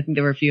pay. I think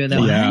there were a few of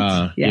them.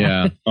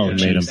 Yeah. Oh,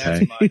 made them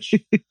pay. Much.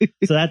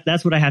 So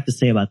that's what I have to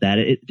say about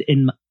that.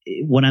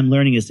 What I'm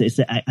learning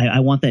is I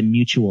want that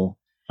mutual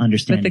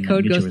understanding. But the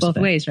code goes both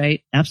ways,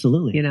 right?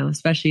 Absolutely.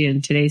 Especially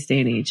in today's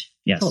day and age.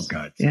 Yes. Oh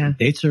God. Yeah.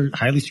 Dates are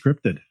highly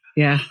scripted.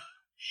 Yeah.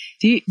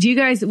 Do you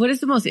guys, what is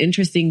the most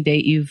interesting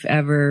date you've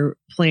ever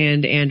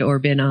planned and or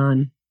been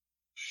on?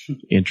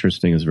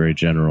 Interesting is a very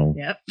general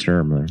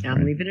term there. I'm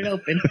right? leaving it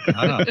open.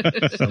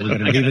 So we're going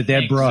to leave it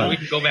that broad. So we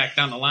can go back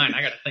down the line.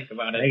 I got to think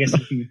about it. I guess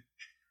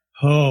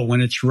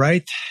when it's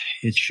right,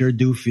 it sure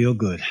do feel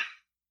good.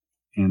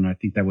 And I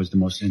think that was the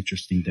most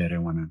interesting date I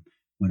went on,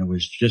 when it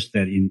was just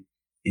that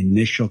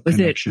initial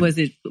connection.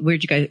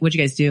 What'd you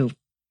guys do?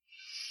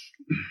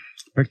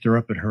 Picked her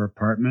up at her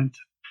apartment,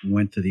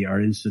 went to the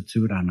Art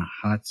Institute on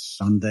a hot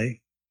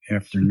Sunday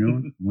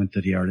afternoon, went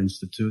to the Art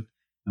Institute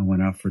and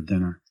went out for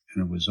dinner.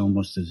 And it was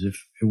almost as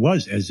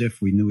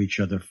if we knew each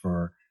other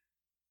for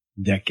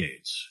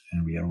decades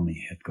and we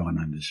only had gone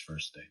on this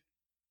first date.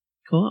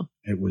 Cool.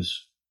 It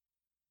was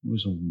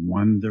a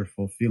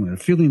wonderful feeling, a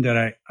feeling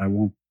that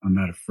I'm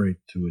not afraid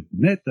to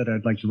admit that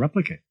I'd like to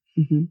replicate.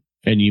 Mm-hmm.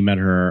 And you met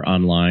her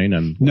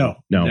online? No,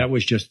 that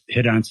was just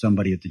hit on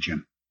somebody at the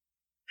gym.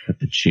 At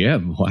the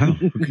gym? Wow.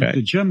 Okay. At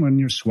the gym when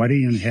you're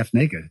sweaty and half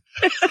naked.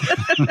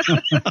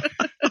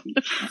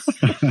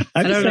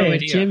 I don't know what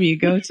gym you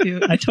go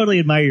to. I totally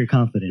admire your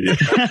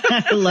confidence.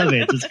 I love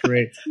it. It's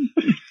great.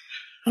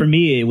 For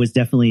me, it was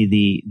definitely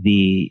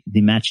the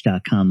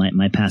Match.com,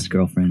 my past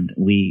girlfriend.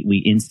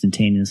 We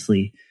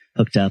instantaneously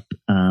hooked up.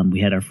 We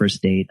had our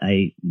first date.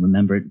 I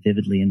remember it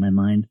vividly in my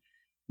mind.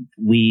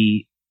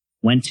 We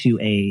went to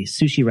a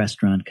sushi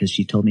restaurant because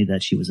she told me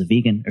that she was a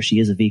vegan, or she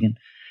is a vegan.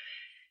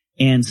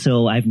 And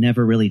so I've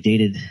never really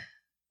dated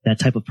that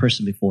type of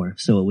person before.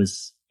 So it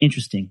was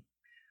interesting,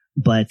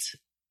 but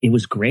it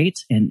was great.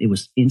 And it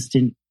was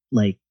instant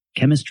like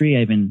chemistry.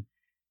 I've been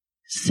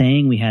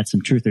saying we had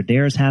some truth or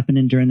dares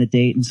happening during the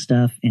date and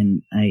stuff.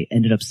 And I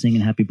ended up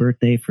singing happy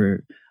birthday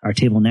for our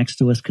table next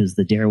to us because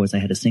the dare was I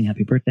had to sing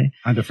happy birthday.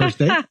 On the first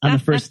date? On the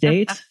first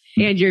date.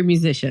 And you're a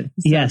musician.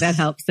 So yes. That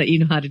helps that you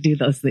know how to do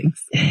those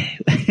things.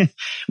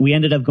 We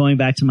ended up going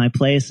back to my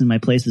place, and my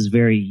place is a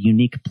very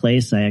unique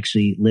place. I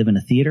actually live in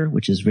a theater,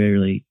 which is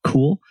very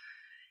cool.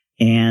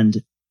 And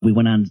we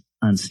went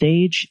on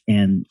stage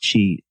and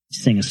she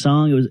sang a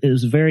song. It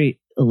was a very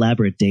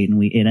elaborate date,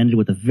 and it ended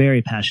with a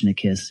very passionate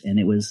kiss. And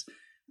it was,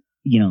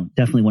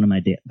 definitely one of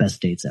my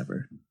best dates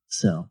ever.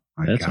 So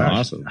that's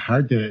awesome.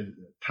 Hard to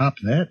top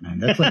that, man.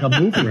 That's like a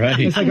movie. Right.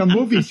 It's like a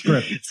movie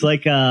script. It's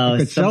like You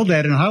could sell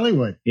that in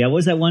Hollywood. Yeah, what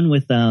was that one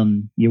with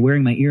You're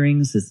Wearing My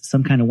Earrings? Is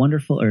Some Kind of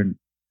Wonderful, or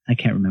I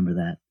can't remember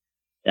that.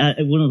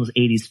 One of those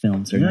 80s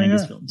films or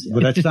 90s films. Yeah.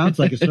 But that sounds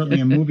like it's certainly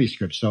a movie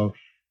script. So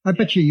I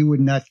bet you would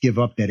not give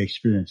up that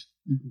experience.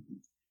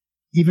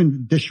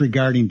 Even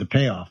disregarding the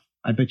payoff,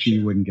 I bet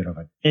you wouldn't get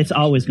over it. It's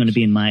always going to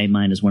be in my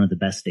mind as one of the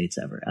best dates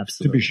ever.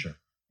 Absolutely. To be sure.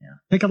 Yeah.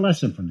 Take a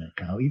lesson from that,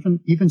 Kyle.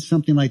 Even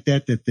something like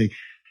that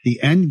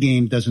the end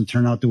game doesn't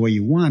turn out the way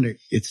you want it.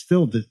 It's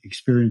still the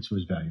experience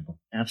was valuable.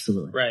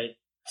 Absolutely. Right.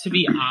 To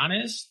be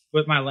honest,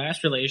 with my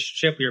last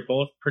relationship, we were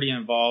both pretty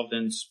involved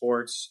in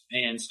sports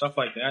and stuff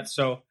like that.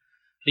 So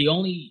the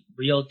only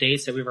real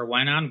dates that we ever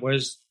went on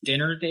was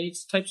dinner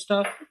dates type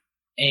stuff.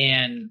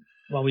 And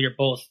while we were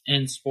both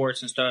in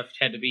sports and stuff,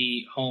 had to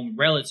be home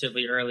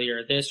relatively early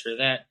or this or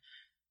that.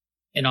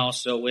 And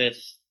also with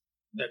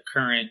the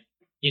current,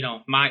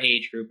 my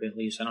age group, at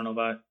least, I don't know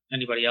about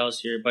anybody else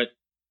here, but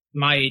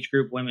my age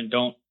group, women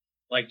don't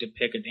like to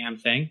pick a damn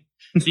thing.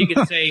 So you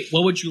could say,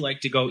 what would you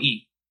like to go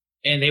eat?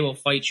 And they will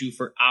fight you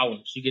for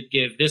hours. You could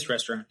give this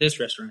restaurant, this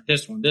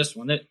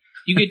one, that.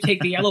 You could take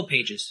the yellow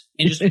pages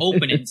and just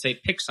open it and say,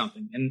 pick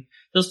something. And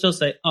they'll still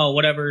say, oh,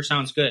 whatever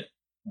sounds good.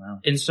 Wow.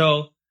 And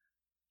so,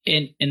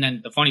 and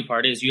then the funny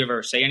part is, you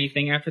ever say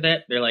anything after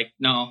that? They're like,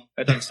 no,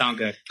 that doesn't sound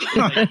good.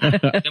 Like,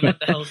 then what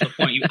the hell is the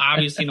point? You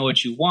obviously know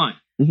what you want.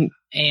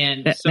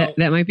 And that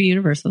might be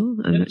universal.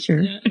 I'm not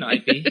sure. Yeah, it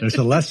might be. There's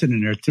a lesson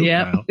in there too,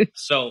 Kyle.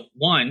 So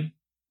one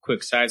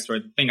quick side story,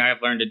 the thing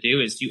I've learned to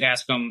do is you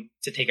ask them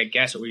to take a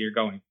guess at where you're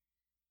going.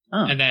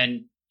 Oh. And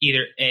then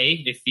either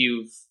A, if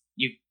you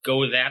go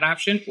with that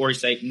option, or you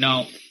say,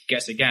 no,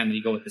 guess again, then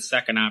you go with the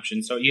second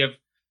option. So you have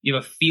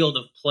a field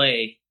of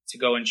play to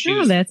go and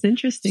choose. Oh, that's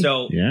interesting.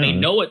 So they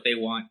know what they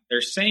want.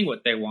 They're saying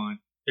what they want.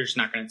 They're just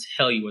not going to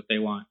tell you what they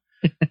want.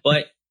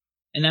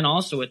 And then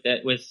also with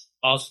that,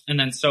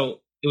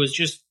 so it was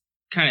just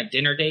kind of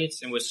dinner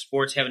dates, and with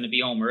sports having to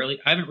be home early.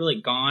 I haven't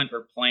really gone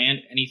or planned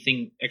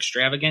anything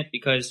extravagant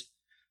because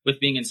with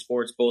being in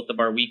sports, both of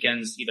our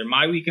weekends, either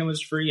my weekend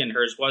was free and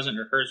hers wasn't,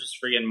 or hers was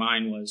free and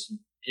mine was.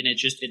 And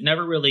it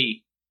never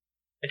really,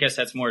 I guess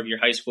that's more of your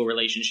high school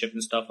relationship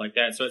and stuff like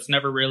that. So it's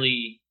never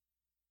really,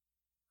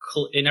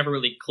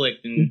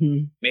 clicked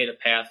and made a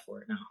path for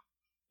it now,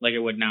 like it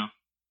would now.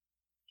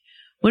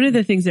 One of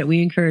the things that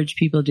we encourage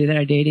people to do that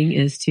are dating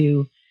is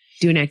to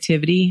do an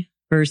activity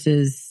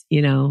versus,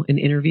 an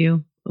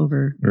interview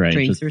over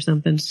drinks or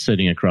something.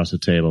 Sitting across the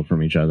table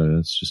from each other.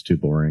 That's just too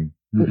boring.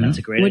 Mm-hmm. That's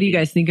a great idea. What do you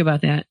guys think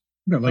about that?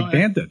 Yeah, like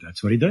Dan did.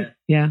 That's what he did.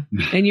 Yeah.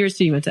 And yours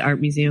too, you went to art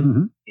museum.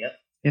 Mm-hmm. Yep.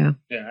 Yeah.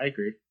 Yeah, I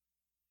agree.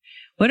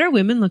 What are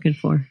women looking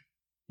for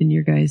in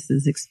your guys'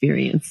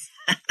 experience?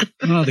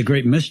 Oh, the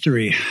great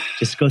mystery.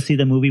 Just go see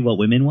the movie What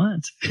Women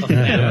Want. Or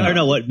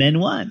no, What Men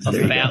Want. A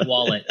fat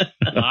wallet.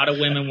 A lot of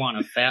women want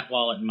a fat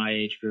wallet in my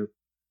age group.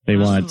 They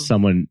want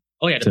someone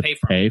to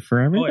pay for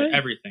everything? Oh, yeah,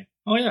 everything.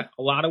 Oh, yeah.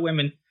 A lot of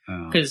women,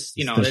 because,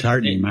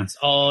 it's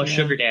all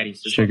sugar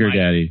daddies.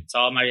 It's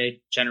all my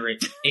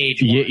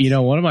age.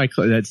 One of my,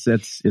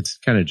 it's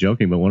kind of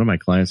joking, but one of my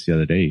clients the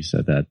other day, he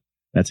said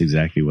that's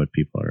exactly what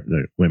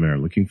women are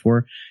looking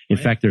for. In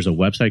fact, there's a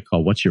website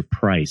called What's Your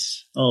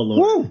Price? Oh,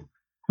 Lord.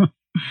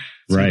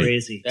 Right.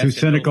 Crazy. Too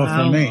cynical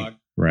for me.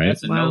 Right.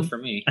 That's a no for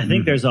me. I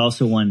think there's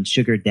also one,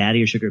 Sugar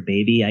Daddy or Sugar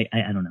Baby.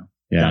 I don't know.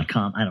 Yeah.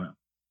 .com. I don't know.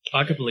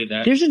 I could believe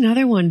that. There's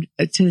another one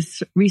to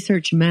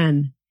research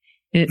men.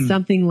 And it's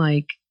something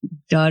like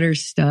Daughter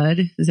Stud.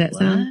 Does that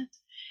sound?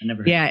 I never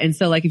heard. Yeah. And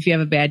so like if you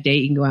have a bad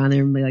date, you can go on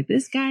there and be like,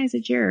 this guy's a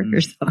jerk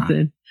or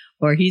something.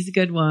 Or he's a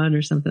good one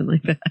or something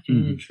like that.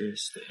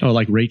 Interesting. Oh,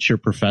 like rate your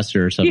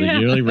professor or something. Yeah.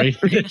 You really rate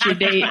your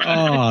date.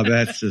 Oh,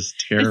 that's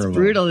just terrible. It's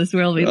brutal, this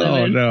world we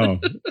live in. Oh,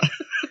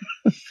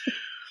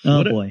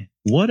 no. Boy.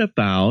 What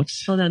about?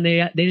 Hold on,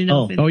 they didn't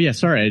know. Oh yeah,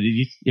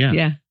 sorry.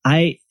 Yeah.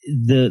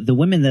 The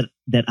women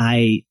that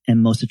I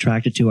am most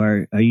attracted to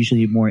are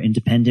usually more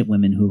independent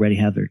women who already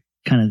have their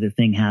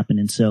thing happen.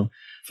 And so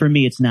for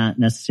me, it's not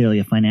necessarily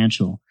a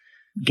financial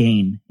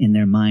gain in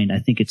their mind. I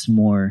think it's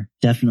more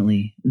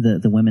definitely the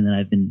women that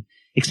I've been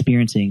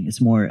experiencing. It's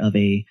more of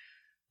a,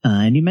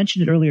 and you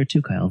mentioned it earlier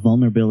too, Kyle,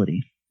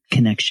 vulnerability,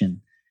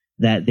 connection,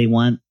 that they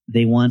want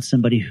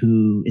somebody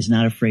who is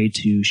not afraid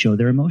to show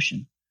their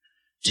emotion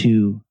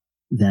to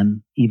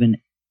them,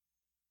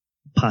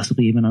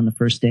 possibly even on the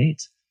first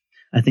dates.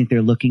 I think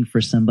they're looking for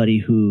somebody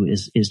who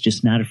is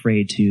just not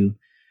afraid to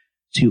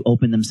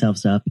open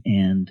themselves up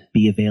and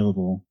be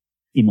available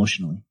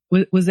emotionally.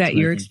 Was that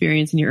your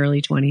experience in your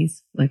early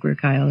 20s, like where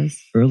Kyle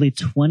is? Early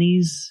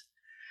 20s?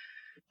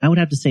 I would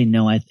have to say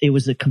no. It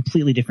was a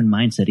completely different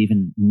mindset.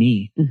 Even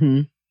me,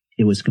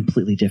 It was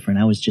completely different.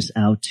 I was just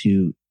out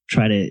to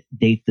try to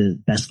date the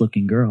best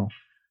looking girl,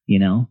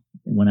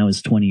 when I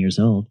was 20 years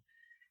old.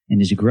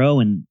 And as you grow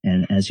and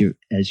as you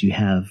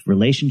have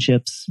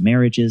relationships,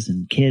 marriages,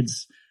 and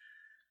kids,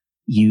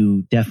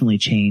 you definitely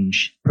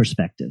change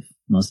perspective,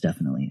 most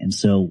definitely. And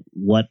so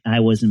what I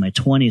was in my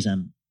 20s,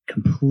 I'm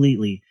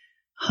completely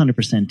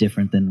 100%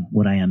 different than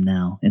what I am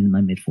now in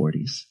my mid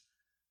 40s.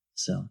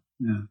 So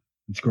yeah,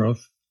 it's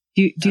growth.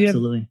 Do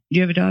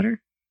you have a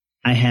daughter?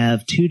 I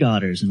have 2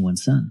 daughters and 1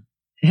 son.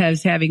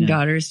 Has having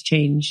daughters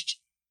changed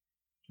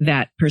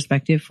that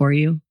perspective for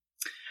you?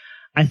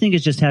 I think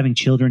it's just having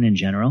children in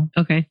general.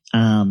 Okay.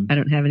 I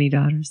don't have any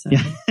daughters. So.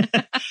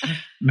 Yeah.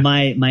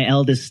 My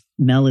eldest,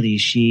 Melody,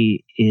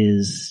 she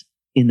is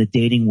in the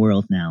dating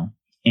world now.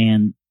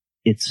 And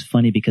it's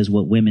funny because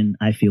what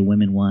I feel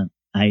women want,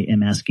 I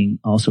am asking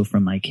also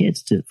from my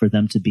kids for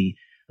them to be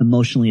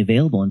emotionally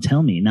available and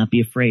tell me, not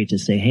be afraid to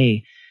say,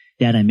 hey,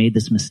 Dad, I made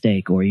this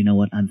mistake, or you know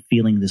what, I'm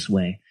feeling this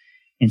way.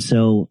 And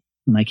so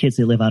my kids,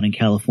 they live out in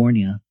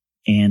California,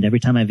 and every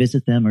time I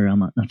visit them or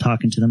I'm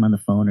talking to them on the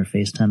phone or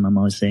FaceTime, I'm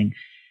always saying,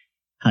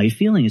 how are you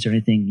feeling? Is there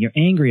anything you're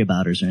angry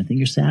about? Or is there anything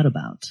you're sad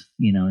about?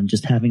 You know, and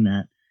just having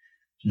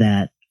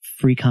that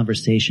free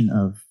conversation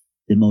of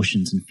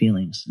emotions and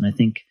feelings. And I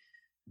think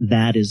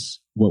that is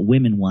what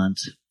women want.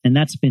 And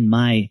that's been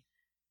my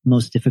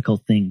most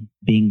difficult thing,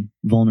 being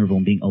vulnerable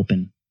and being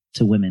open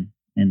to women.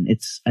 And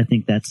I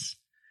think that's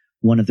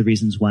one of the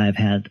reasons why I've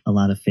had a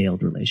lot of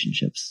failed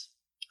relationships.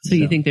 So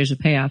you think there's a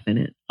payoff in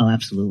it? Oh,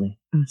 absolutely.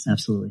 Awesome.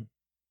 Absolutely.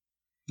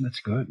 That's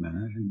good, man.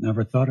 I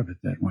never thought of it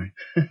that way.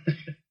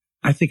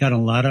 I think on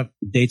a lot of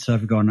dates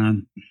I've gone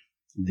on,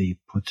 the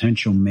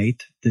potential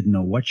mate didn't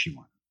know what she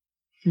wanted.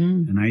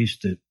 And I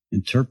used to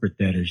interpret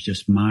that as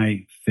just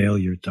my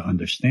failure to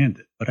understand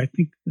it. But I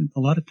think a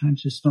lot of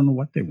times just don't know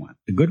what they want.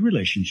 The good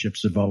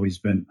relationships have always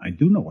been, I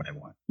do know what I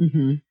want.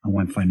 Mm-hmm. I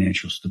want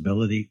financial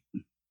stability.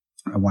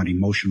 I want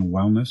emotional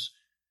wellness.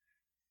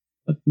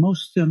 But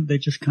most of them, they're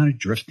just kind of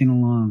drifting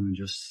along and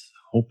just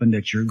hoping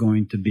that you're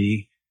going to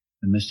be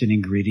the missing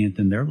ingredient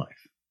in their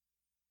life.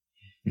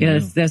 Yeah,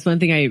 that's one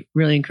thing I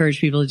really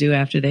encourage people to do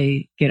after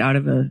they get out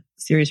of a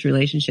serious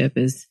relationship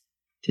is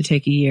to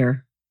take a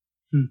year,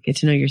 get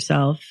to know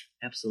yourself.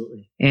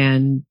 Absolutely.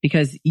 And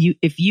because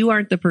if you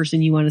aren't the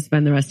person you want to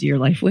spend the rest of your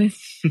life with,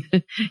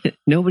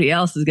 nobody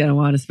else is going to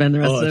want to spend the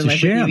rest of their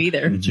life with you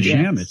either. It's a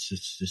sham.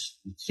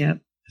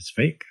 It's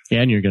fake.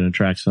 And you're going to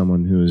attract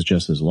someone who is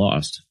just as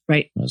lost.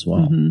 Right. As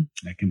well. Mm-hmm.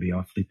 That can be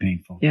awfully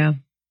painful. Yeah.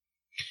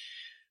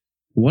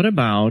 What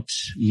about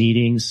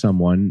meeting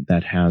someone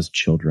that has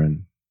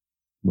children?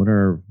 What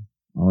are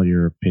all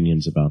your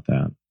opinions about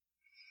that?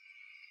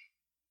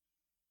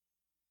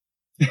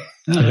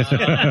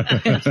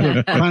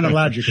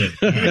 Chronologically.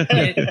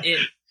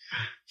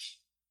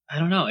 I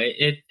don't know.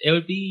 It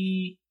would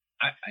be,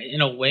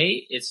 in a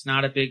way, it's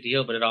not a big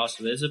deal, but it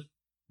also is a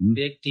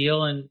big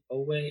deal in a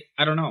way.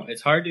 I don't know.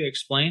 It's hard to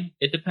explain.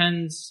 It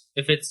depends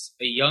if it's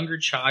a younger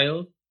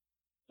child,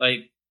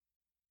 like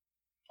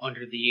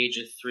under the age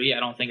of 3, I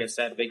don't think it's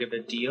that big of a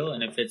deal.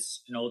 And if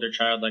it's an older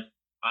child like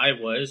I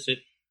was,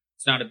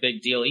 it's not a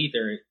big deal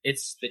either.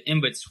 It's the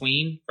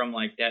in-between from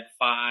like that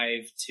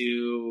 5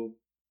 to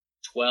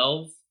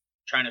 12,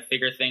 trying to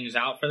figure things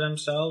out for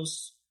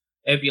themselves.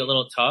 It'd be a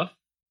little tough,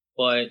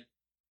 but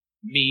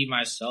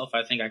myself,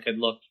 I think I could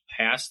look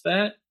past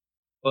that.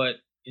 But,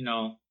 you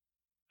know,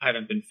 I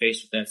haven't been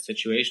faced with that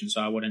situation, so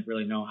I wouldn't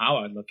really know how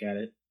I'd look at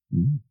it.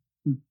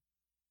 Mm-hmm.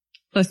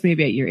 Plus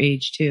maybe at your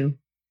age too.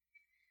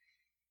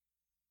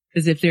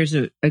 Because if there's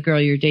a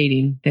girl you're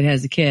dating that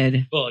has a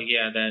kid, well,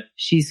 yeah,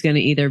 she's going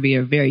to either be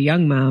a very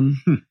young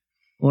mom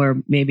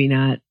or maybe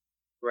not,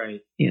 right?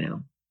 You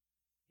know,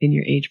 in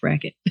your age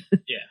bracket.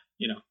 Yeah,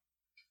 you know,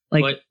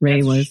 like but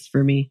Ray was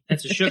for me.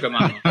 That's a sugar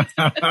mama.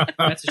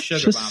 That's a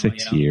sugar just mama.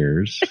 6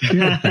 years.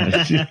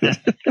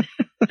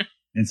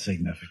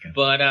 Insignificant.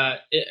 But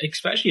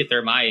especially if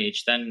they're my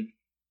age, then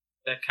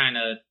that kind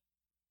of,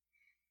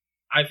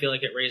 I feel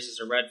like it raises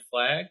a red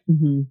flag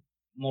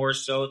more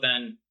so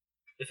than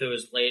if it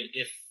was late.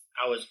 If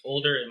I was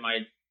older and my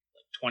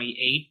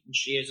 28 and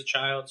she is a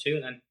child too,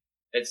 then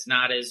it's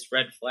not as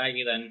red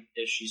flaggy than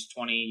if she's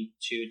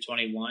 22,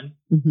 21.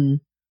 Mm-hmm.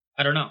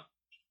 I don't know.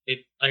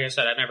 Like I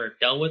said, I've never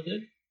dealt with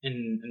it,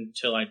 and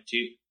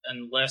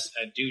unless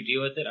I do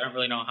deal with it, I don't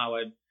really know how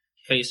I'd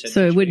face it.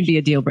 So it wouldn't be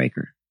a deal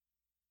breaker.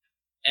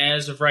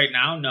 As of right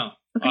now, no.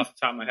 Okay. Off the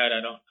top of my head,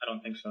 I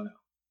don't think so. No.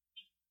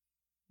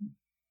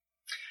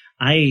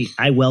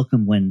 I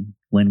welcome when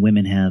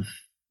women have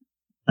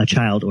a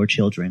child or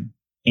children,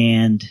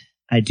 and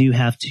I do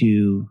have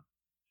to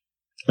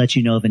let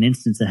you know of an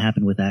instance that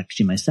happened with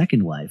actually my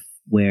second wife,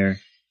 where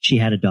she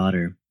had a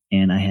daughter,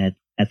 and I had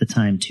at the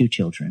time 2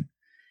 children.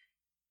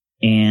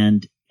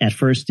 And at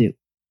first, it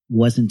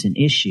wasn't an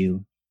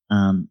issue.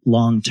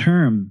 Long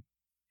term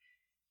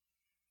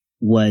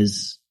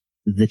was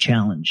the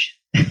challenge.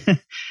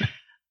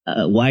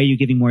 Why are you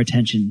giving more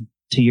attention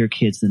to your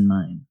kids than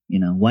mine? You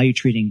know, why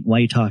are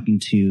you talking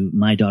to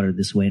my daughter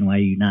this way, and why are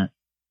you not,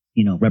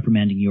 you know,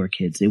 reprimanding your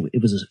kids?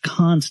 It was a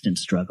constant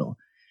struggle.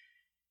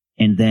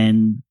 And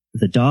then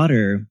the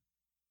daughter,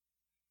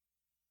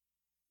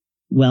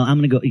 well,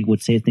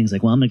 would say things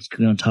like, well, I'm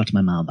going to talk to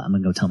my mom about it. I'm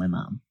going to go tell my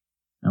mom.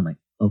 I'm like,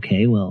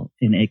 okay, well,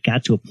 and it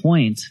got to a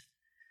point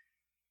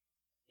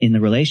in the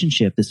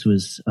relationship, this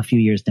was a few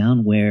years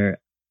down,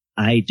 where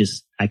I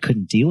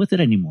couldn't deal with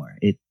it anymore.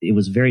 It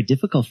was very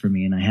difficult for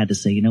me. And I had to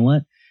say, you know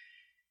what?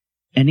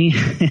 Any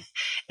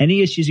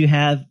issues you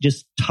have,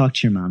 just talk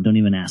to your mom. Don't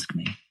even ask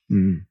me.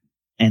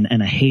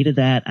 And I hated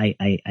that.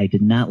 I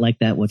did not like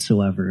that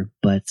whatsoever,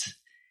 but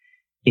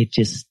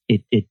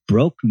it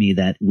broke me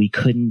that we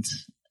couldn't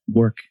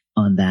work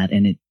on that,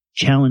 and it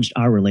challenged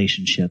our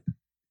relationship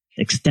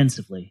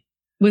extensively.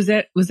 Was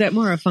that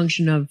more a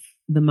function of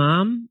the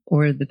mom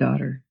or the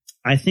daughter?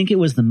 I think it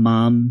was the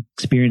mom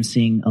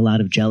experiencing a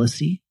lot of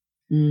jealousy.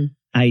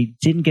 I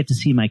didn't get to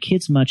see my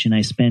kids much, and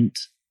I spent,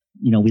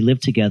 we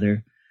lived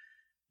together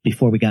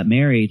before we got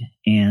married,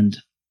 and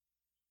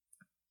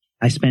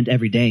I spent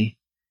every day.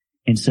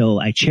 And so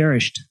I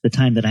cherished the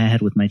time that I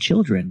had with my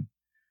children,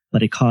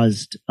 but it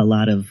caused a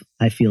lot of,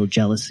 I feel,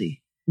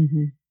 jealousy.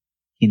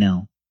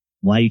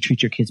 Why you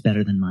treat your kids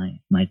better than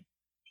my,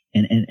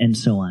 and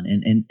so on.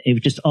 And it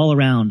was just all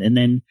around. And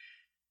then,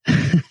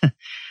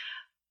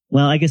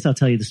 well, I guess I'll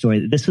tell you the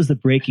story. This was the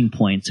breaking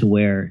point to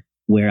where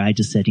I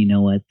just said, you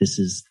know what, this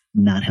is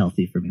not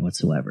healthy for me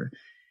whatsoever.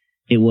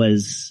 It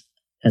was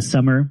a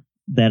summer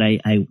that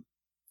I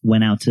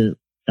went out to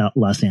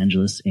Los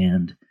Angeles,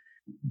 and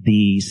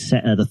the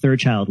third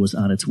child was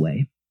on its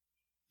way.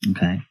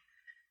 Okay.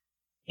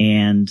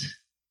 And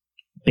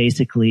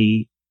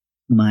basically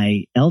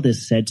my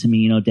eldest said to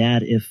me,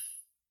 Dad,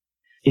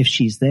 if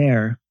she's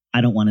there,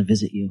 I don't want to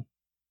visit you.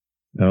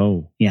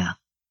 Oh, yeah.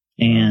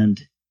 And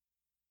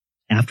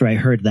after I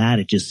heard that,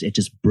 it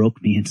just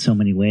broke me in so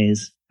many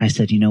ways. I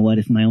said, you know what?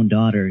 If my own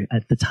daughter,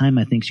 at the time,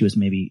 I think she was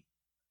maybe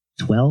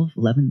 12,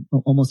 11,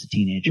 almost a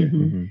teenager,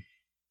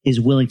 is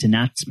willing to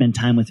not spend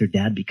time with her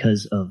dad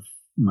because of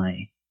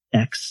my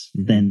ex,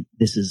 then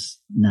this is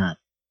not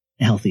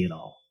healthy at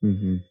all.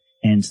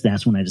 And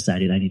that's when I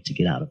decided I need to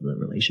get out of the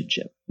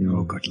relationship.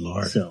 Oh, good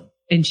Lord.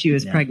 And she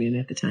was pregnant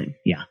at the time.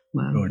 Yeah.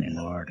 Wow. Good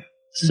Lord.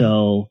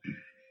 So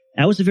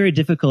that was a very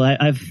difficult,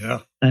 I've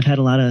had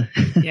a lot of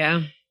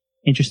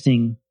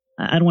interesting,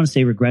 I don't want to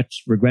say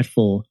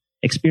regretful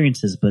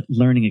experiences, but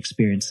learning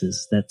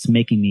experiences that's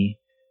making me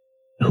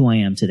who I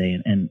am today,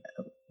 and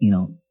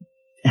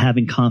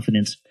having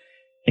confidence,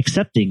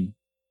 accepting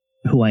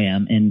who I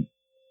am, and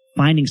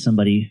finding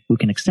somebody who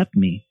can accept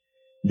me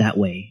that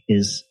way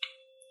is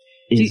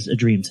a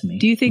dream to me.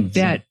 Do you think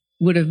that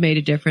would have made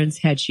a difference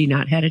had she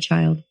not had a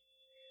child?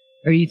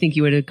 Or you think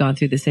you would have gone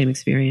through the same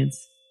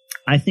experience?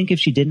 I think if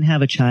she didn't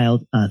have a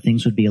child,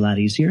 things would be a lot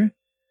easier,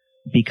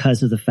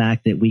 because of the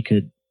fact that we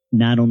could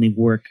not only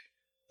work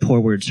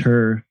towards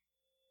her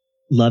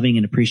loving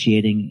and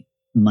appreciating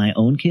my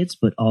own kids,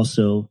 but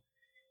also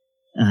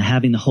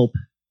having the hope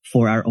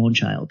for our own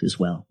child as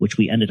well, which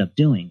we ended up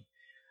doing.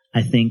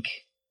 I think.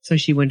 So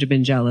she wouldn't have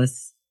been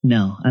jealous?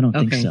 No, I don't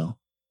think so.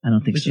 I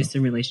don't think so. It was just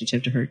in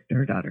relationship to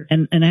her daughter.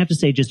 And I have to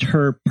say, just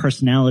her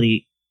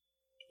personality,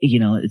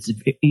 it's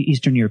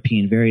Eastern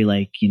European, very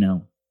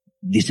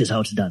this is how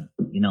it's done,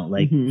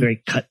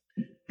 very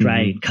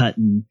dry and cut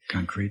and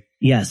concrete.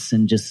 Yes.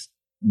 And just,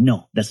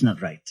 no, that's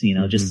not right.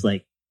 Just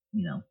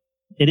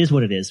it is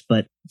what it is.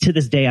 But to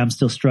this day, I'm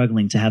still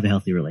struggling to have a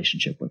healthy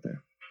relationship with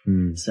her.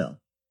 So,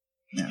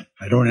 yeah.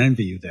 I don't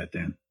envy you that,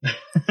 Dan.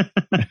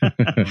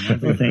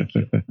 Well, thank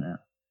you. Yeah.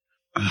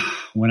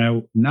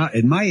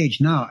 At my age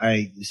now,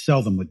 I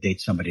seldom would date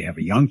somebody to have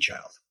a young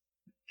child.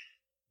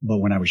 But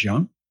when I was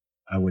young,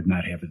 I would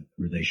not have a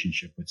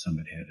relationship with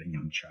somebody who had a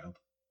young child.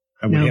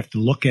 I would have to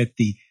look at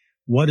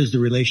what is the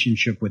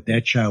relationship with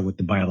that child with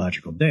the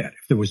biological dad.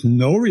 If there was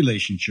no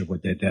relationship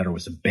with that dad, or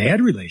was a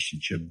bad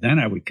relationship, then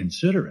I would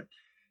consider it.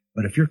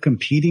 But if you're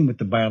competing with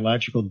the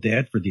biological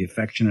dad for the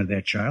affection of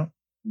that child,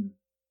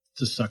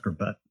 it's a sucker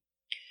bet.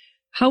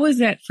 How was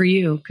that for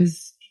you?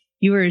 Because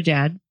you were a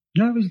dad.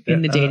 No, I was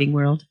in the dating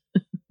world.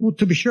 Well,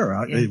 to be sure,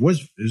 it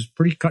was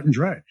pretty cut and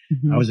dry.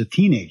 I was a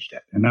teenage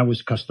dad, and I was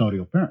a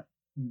custodial parent.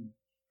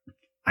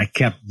 I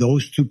kept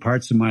those two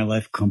parts of my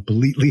life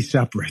completely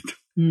separate.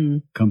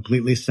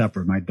 Completely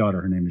separate. My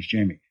daughter, her name is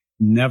Jamie,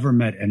 never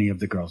met any of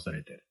the girls that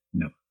I did.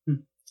 No.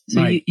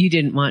 So you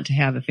didn't want to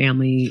have a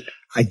family?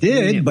 I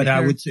did, but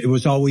it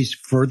was always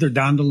further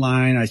down the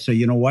line. I say,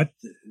 you know what?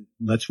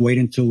 Let's wait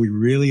until we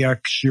really are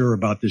sure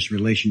about this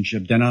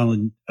relationship. Then I'll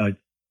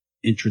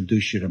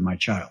introduce you to my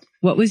child.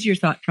 What was your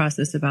thought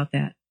process about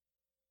that?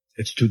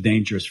 It's too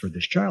dangerous for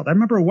this child. I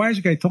remember a wise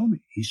guy told me,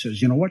 he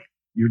says, you know what?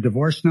 You're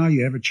divorced now.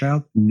 You have a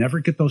child. Never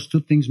get those two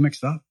things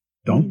mixed up.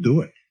 Don't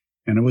do it.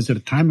 And it was at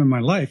a time in my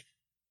life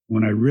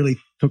when I really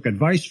took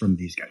advice from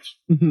these guys.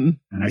 And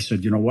I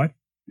said, you know what?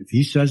 If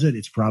he says it,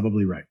 it's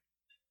probably right.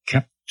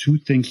 Kept two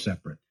things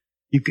separate.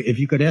 If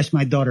you could ask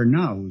my daughter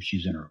now, who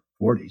she's in her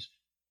 40s,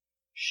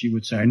 she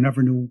would say, I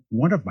never knew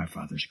one of my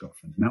father's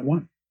girlfriends, not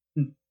one.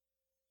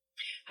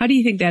 How do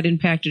you think that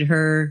impacted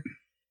her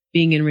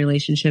being in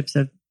relationships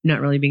of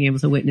not really being able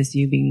to witness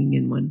you being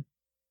in one?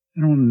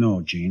 I don't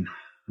know, Gene.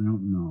 I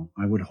don't know.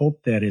 I would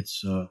hope that it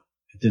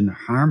didn't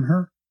harm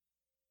her.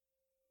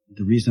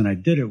 The reason I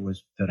did it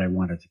was that I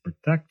wanted to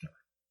protect her.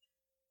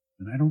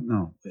 And I don't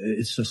know.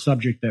 It's a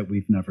subject that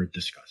we've never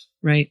discussed.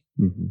 Right.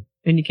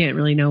 And you can't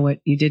really know what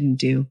you didn't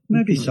do.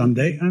 Maybe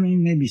someday. I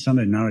mean, maybe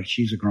someday. Now that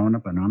she's a grown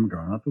up and I'm a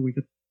grown up, we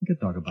could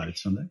talk about it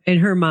someday. And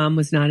her mom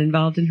was not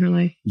involved in her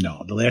life?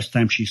 No. The last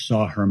time she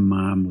saw her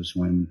mom was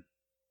when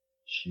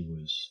she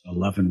was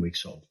 11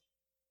 weeks old.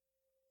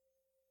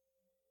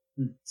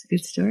 It's a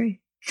good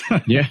story.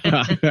 Yeah.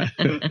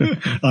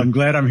 I'm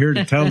glad I'm here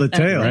to tell the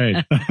tale.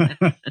 Right.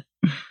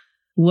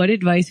 What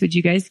advice would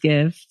you guys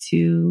give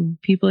to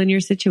people in your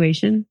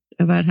situation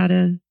about how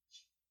to,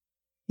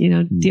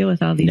 deal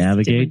with all these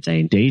navigate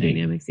different dating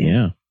dynamics?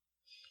 Yeah.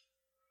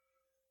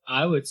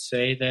 I would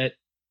say that,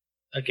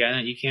 again,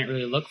 that you can't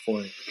really look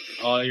for it.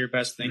 All your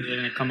best things are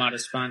going to come out of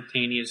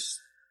spontaneous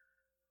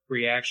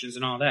reactions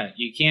and all that.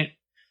 You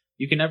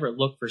can never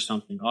look for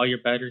something. All your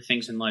better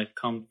things in life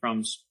come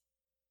from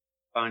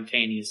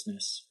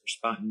spontaneousness or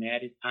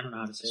spontaneity. I don't know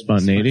how to say it.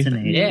 Spontaneity?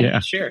 Yeah,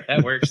 sure.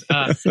 That works.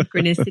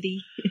 Synchronicity.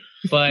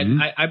 But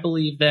I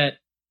believe that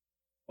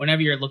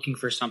whenever you're looking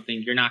for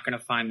something, you're not going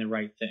to find the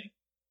right thing.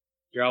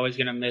 You're always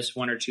going to miss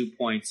 1 or 2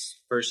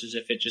 points versus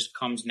if it just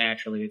comes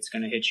naturally, it's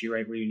going to hit you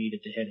right where you need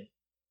it to hit it.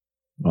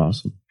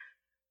 Awesome.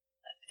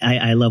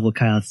 I love what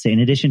Kyle said. In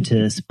addition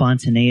to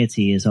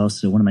spontaneity, is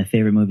also one of my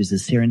favorite movies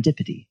is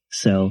Serendipity.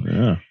 So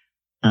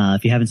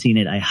if you haven't seen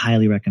it, I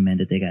highly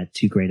recommend it. They got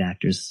 2 great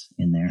actors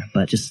in there,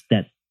 but just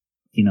that,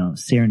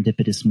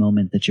 serendipitous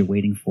moment that you're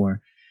waiting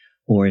for,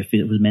 or if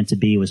it was meant to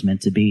be, it was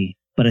meant to be.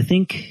 But I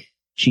think,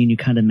 Gene, you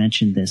kind of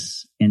mentioned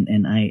this,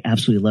 and I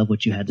absolutely love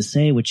what you had to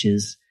say, which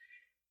is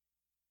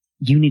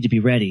you need to be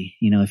ready.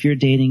 If you're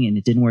dating and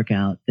it didn't work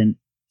out, then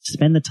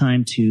spend the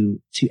time to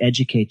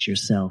educate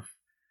yourself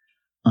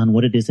on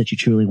what it is that you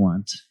truly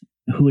want,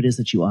 who it is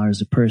that you are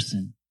as a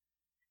person,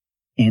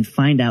 and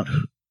find out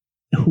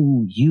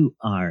who you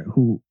are.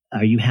 Who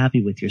are you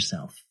happy with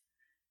yourself?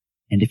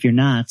 And if you're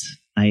not,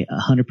 I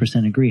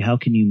 100% agree. How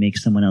can you make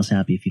someone else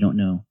happy if you don't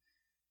know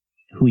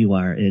who you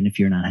are and if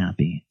you're not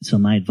happy? So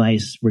my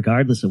advice,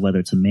 regardless of whether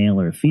it's a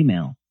male or a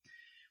female,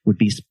 would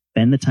be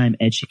spend the time,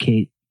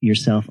 educate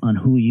yourself on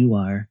who you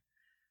are.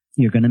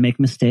 You're going to make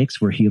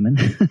mistakes. We're human,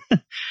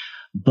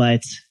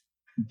 but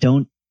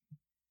don't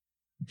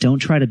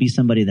try to be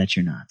somebody that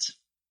you're not.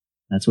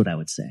 That's what I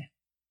would say.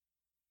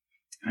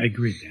 I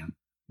agree, Dan.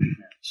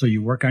 So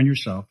you work on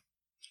yourself.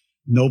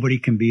 Nobody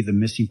can be the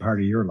missing part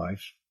of your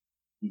life.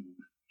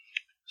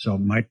 So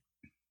my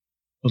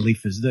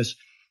belief is this: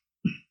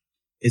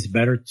 it's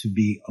better to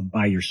be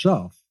by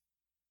yourself,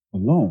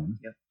 alone,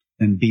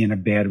 than be in a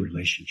bad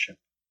relationship.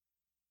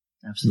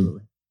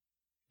 Absolutely.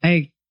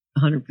 I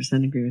 100%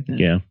 agree with that.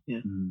 Yeah.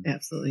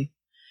 Absolutely.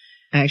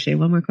 I actually have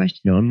one more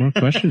question. One more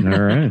question.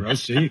 All right.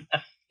 Proceed.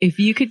 If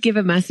you could give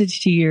a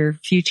message to your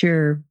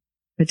future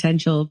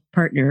potential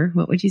partner,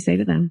 what would you say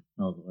to them?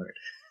 Oh, Lord.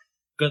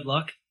 Good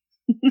luck.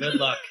 Good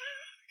luck.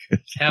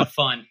 Have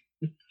fun.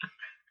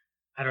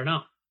 I don't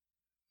know.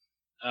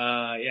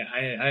 I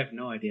have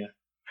no idea.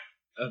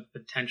 A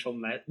potential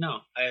no.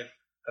 I have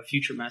a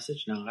future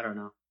message. No, I don't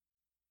know.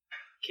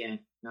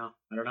 Can't. No,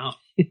 I don't know.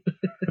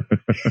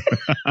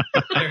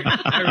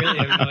 I really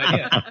have no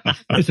idea.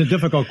 It's a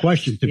difficult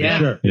question to be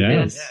sure.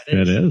 Yes,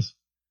 it is.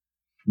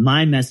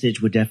 My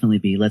message would definitely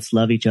be, let's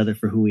love each other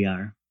for who we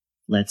are.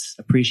 Let's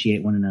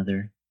appreciate one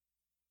another,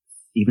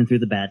 even through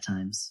the bad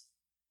times.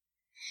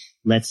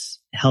 Let's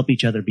help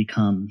each other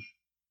become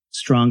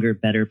stronger,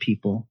 better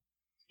people,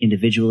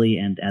 individually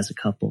and as a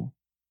couple.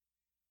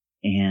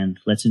 And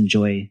let's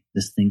enjoy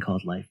this thing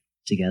called life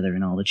together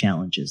and all the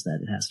challenges that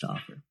it has to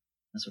offer.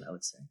 That's what I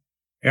would say.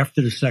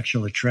 After the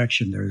sexual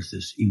attraction, there's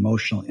this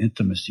emotional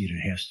intimacy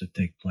that has to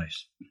take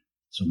place.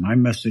 So my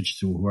message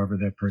to whoever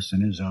that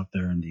person is out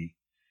there in the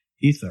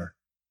ether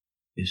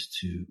is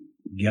to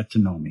get to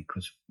know me,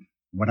 because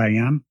what I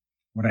am,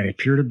 what I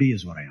appear to be,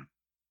 is what I am.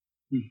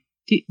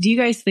 Do you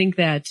guys think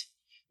that?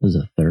 There's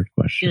a third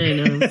question. I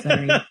know.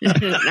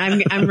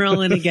 Sorry. I'm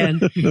rolling again.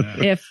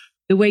 If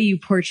the way you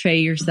portray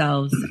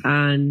yourselves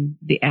on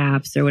the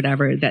apps or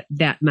whatever,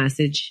 that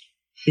message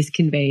is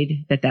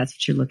conveyed, that's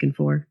what you're looking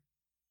for.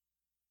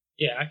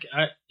 Yeah,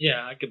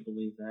 I could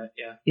believe that.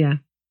 Yeah. Yeah.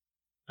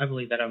 I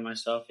believe that of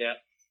myself. Yeah.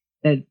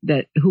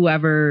 That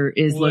whoever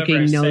is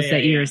looking knows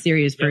that you're a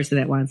serious Yep. person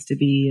that wants to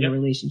be in a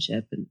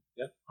relationship. And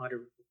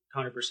 100%.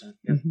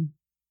 mm-hmm.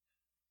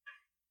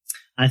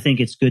 I think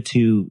it's good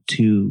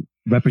to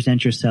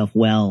represent yourself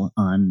well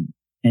on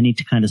any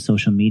kind of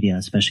social media,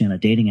 especially on a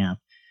dating app.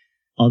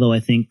 Although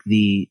I think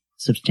the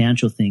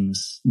substantial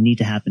things need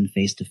to happen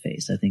face to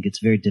face. I think it's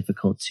very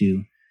difficult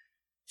to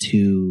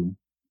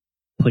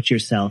put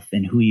yourself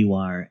and who you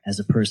are as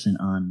a person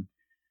on,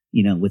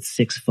 with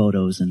 6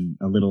 photos and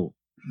a little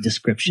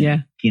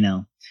description,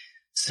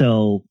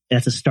 So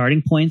that's a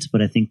starting point,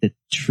 but I think the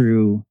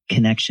true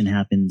connection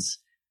happens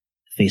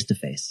face to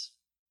face.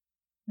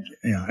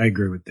 Yeah, I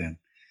agree with that.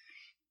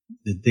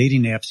 The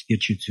dating apps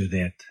get you to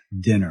that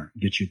dinner,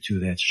 get you to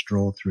that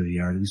stroll through the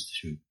Art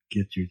Institute,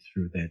 get you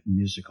through that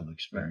musical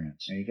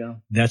experience. There you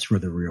go. That's where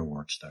the real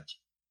work starts.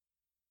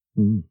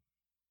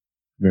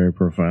 Very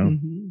profound.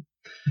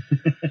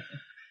 Mm-hmm.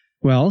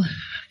 Well,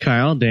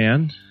 Kyle,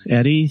 Dan,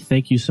 Eddie,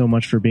 thank you so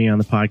much for being on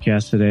the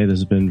podcast today. This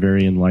has been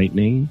very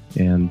enlightening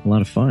and a lot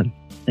of fun.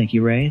 Thank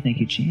you, Ray. Thank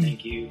you, Gene.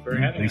 Thank you for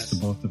having Thanks us.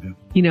 to both of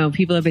you.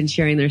 People have been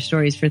sharing their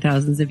stories for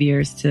thousands of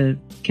years to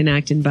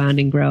connect and bond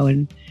and grow.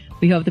 And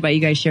we hope that by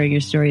you guys sharing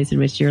your stories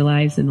enrich your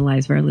lives and the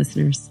lives of our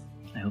listeners.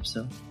 I hope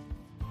so.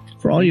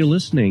 For all you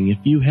listening, if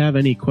you have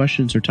any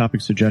questions or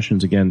topic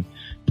suggestions, again,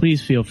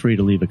 please feel free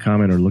to leave a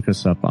comment or look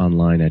us up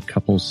online at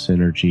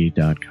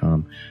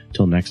couplessynergy.com.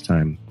 Till next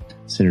time,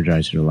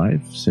 synergize your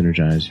life,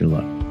 synergize your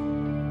love.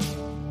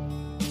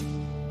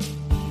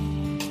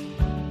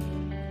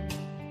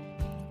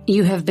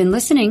 You have been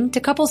listening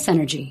to Couples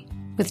Synergy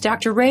with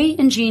Dr. Ray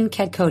and Jean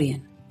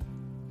Kadkodian.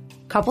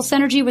 Couples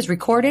Synergy was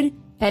recorded,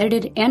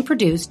 edited, and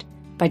produced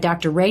by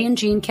Dr. Ray and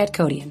Jean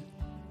Kadkodian,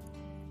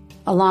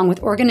 along with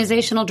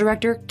Organizational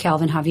Director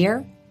Calvin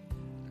Javier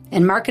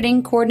and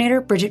Marketing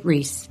Coordinator Bridget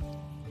Reese.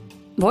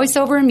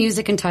 Voiceover and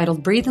music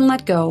entitled Breathe and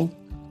Let Go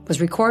was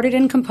recorded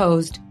and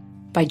composed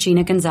by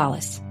Gina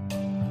Gonzalez.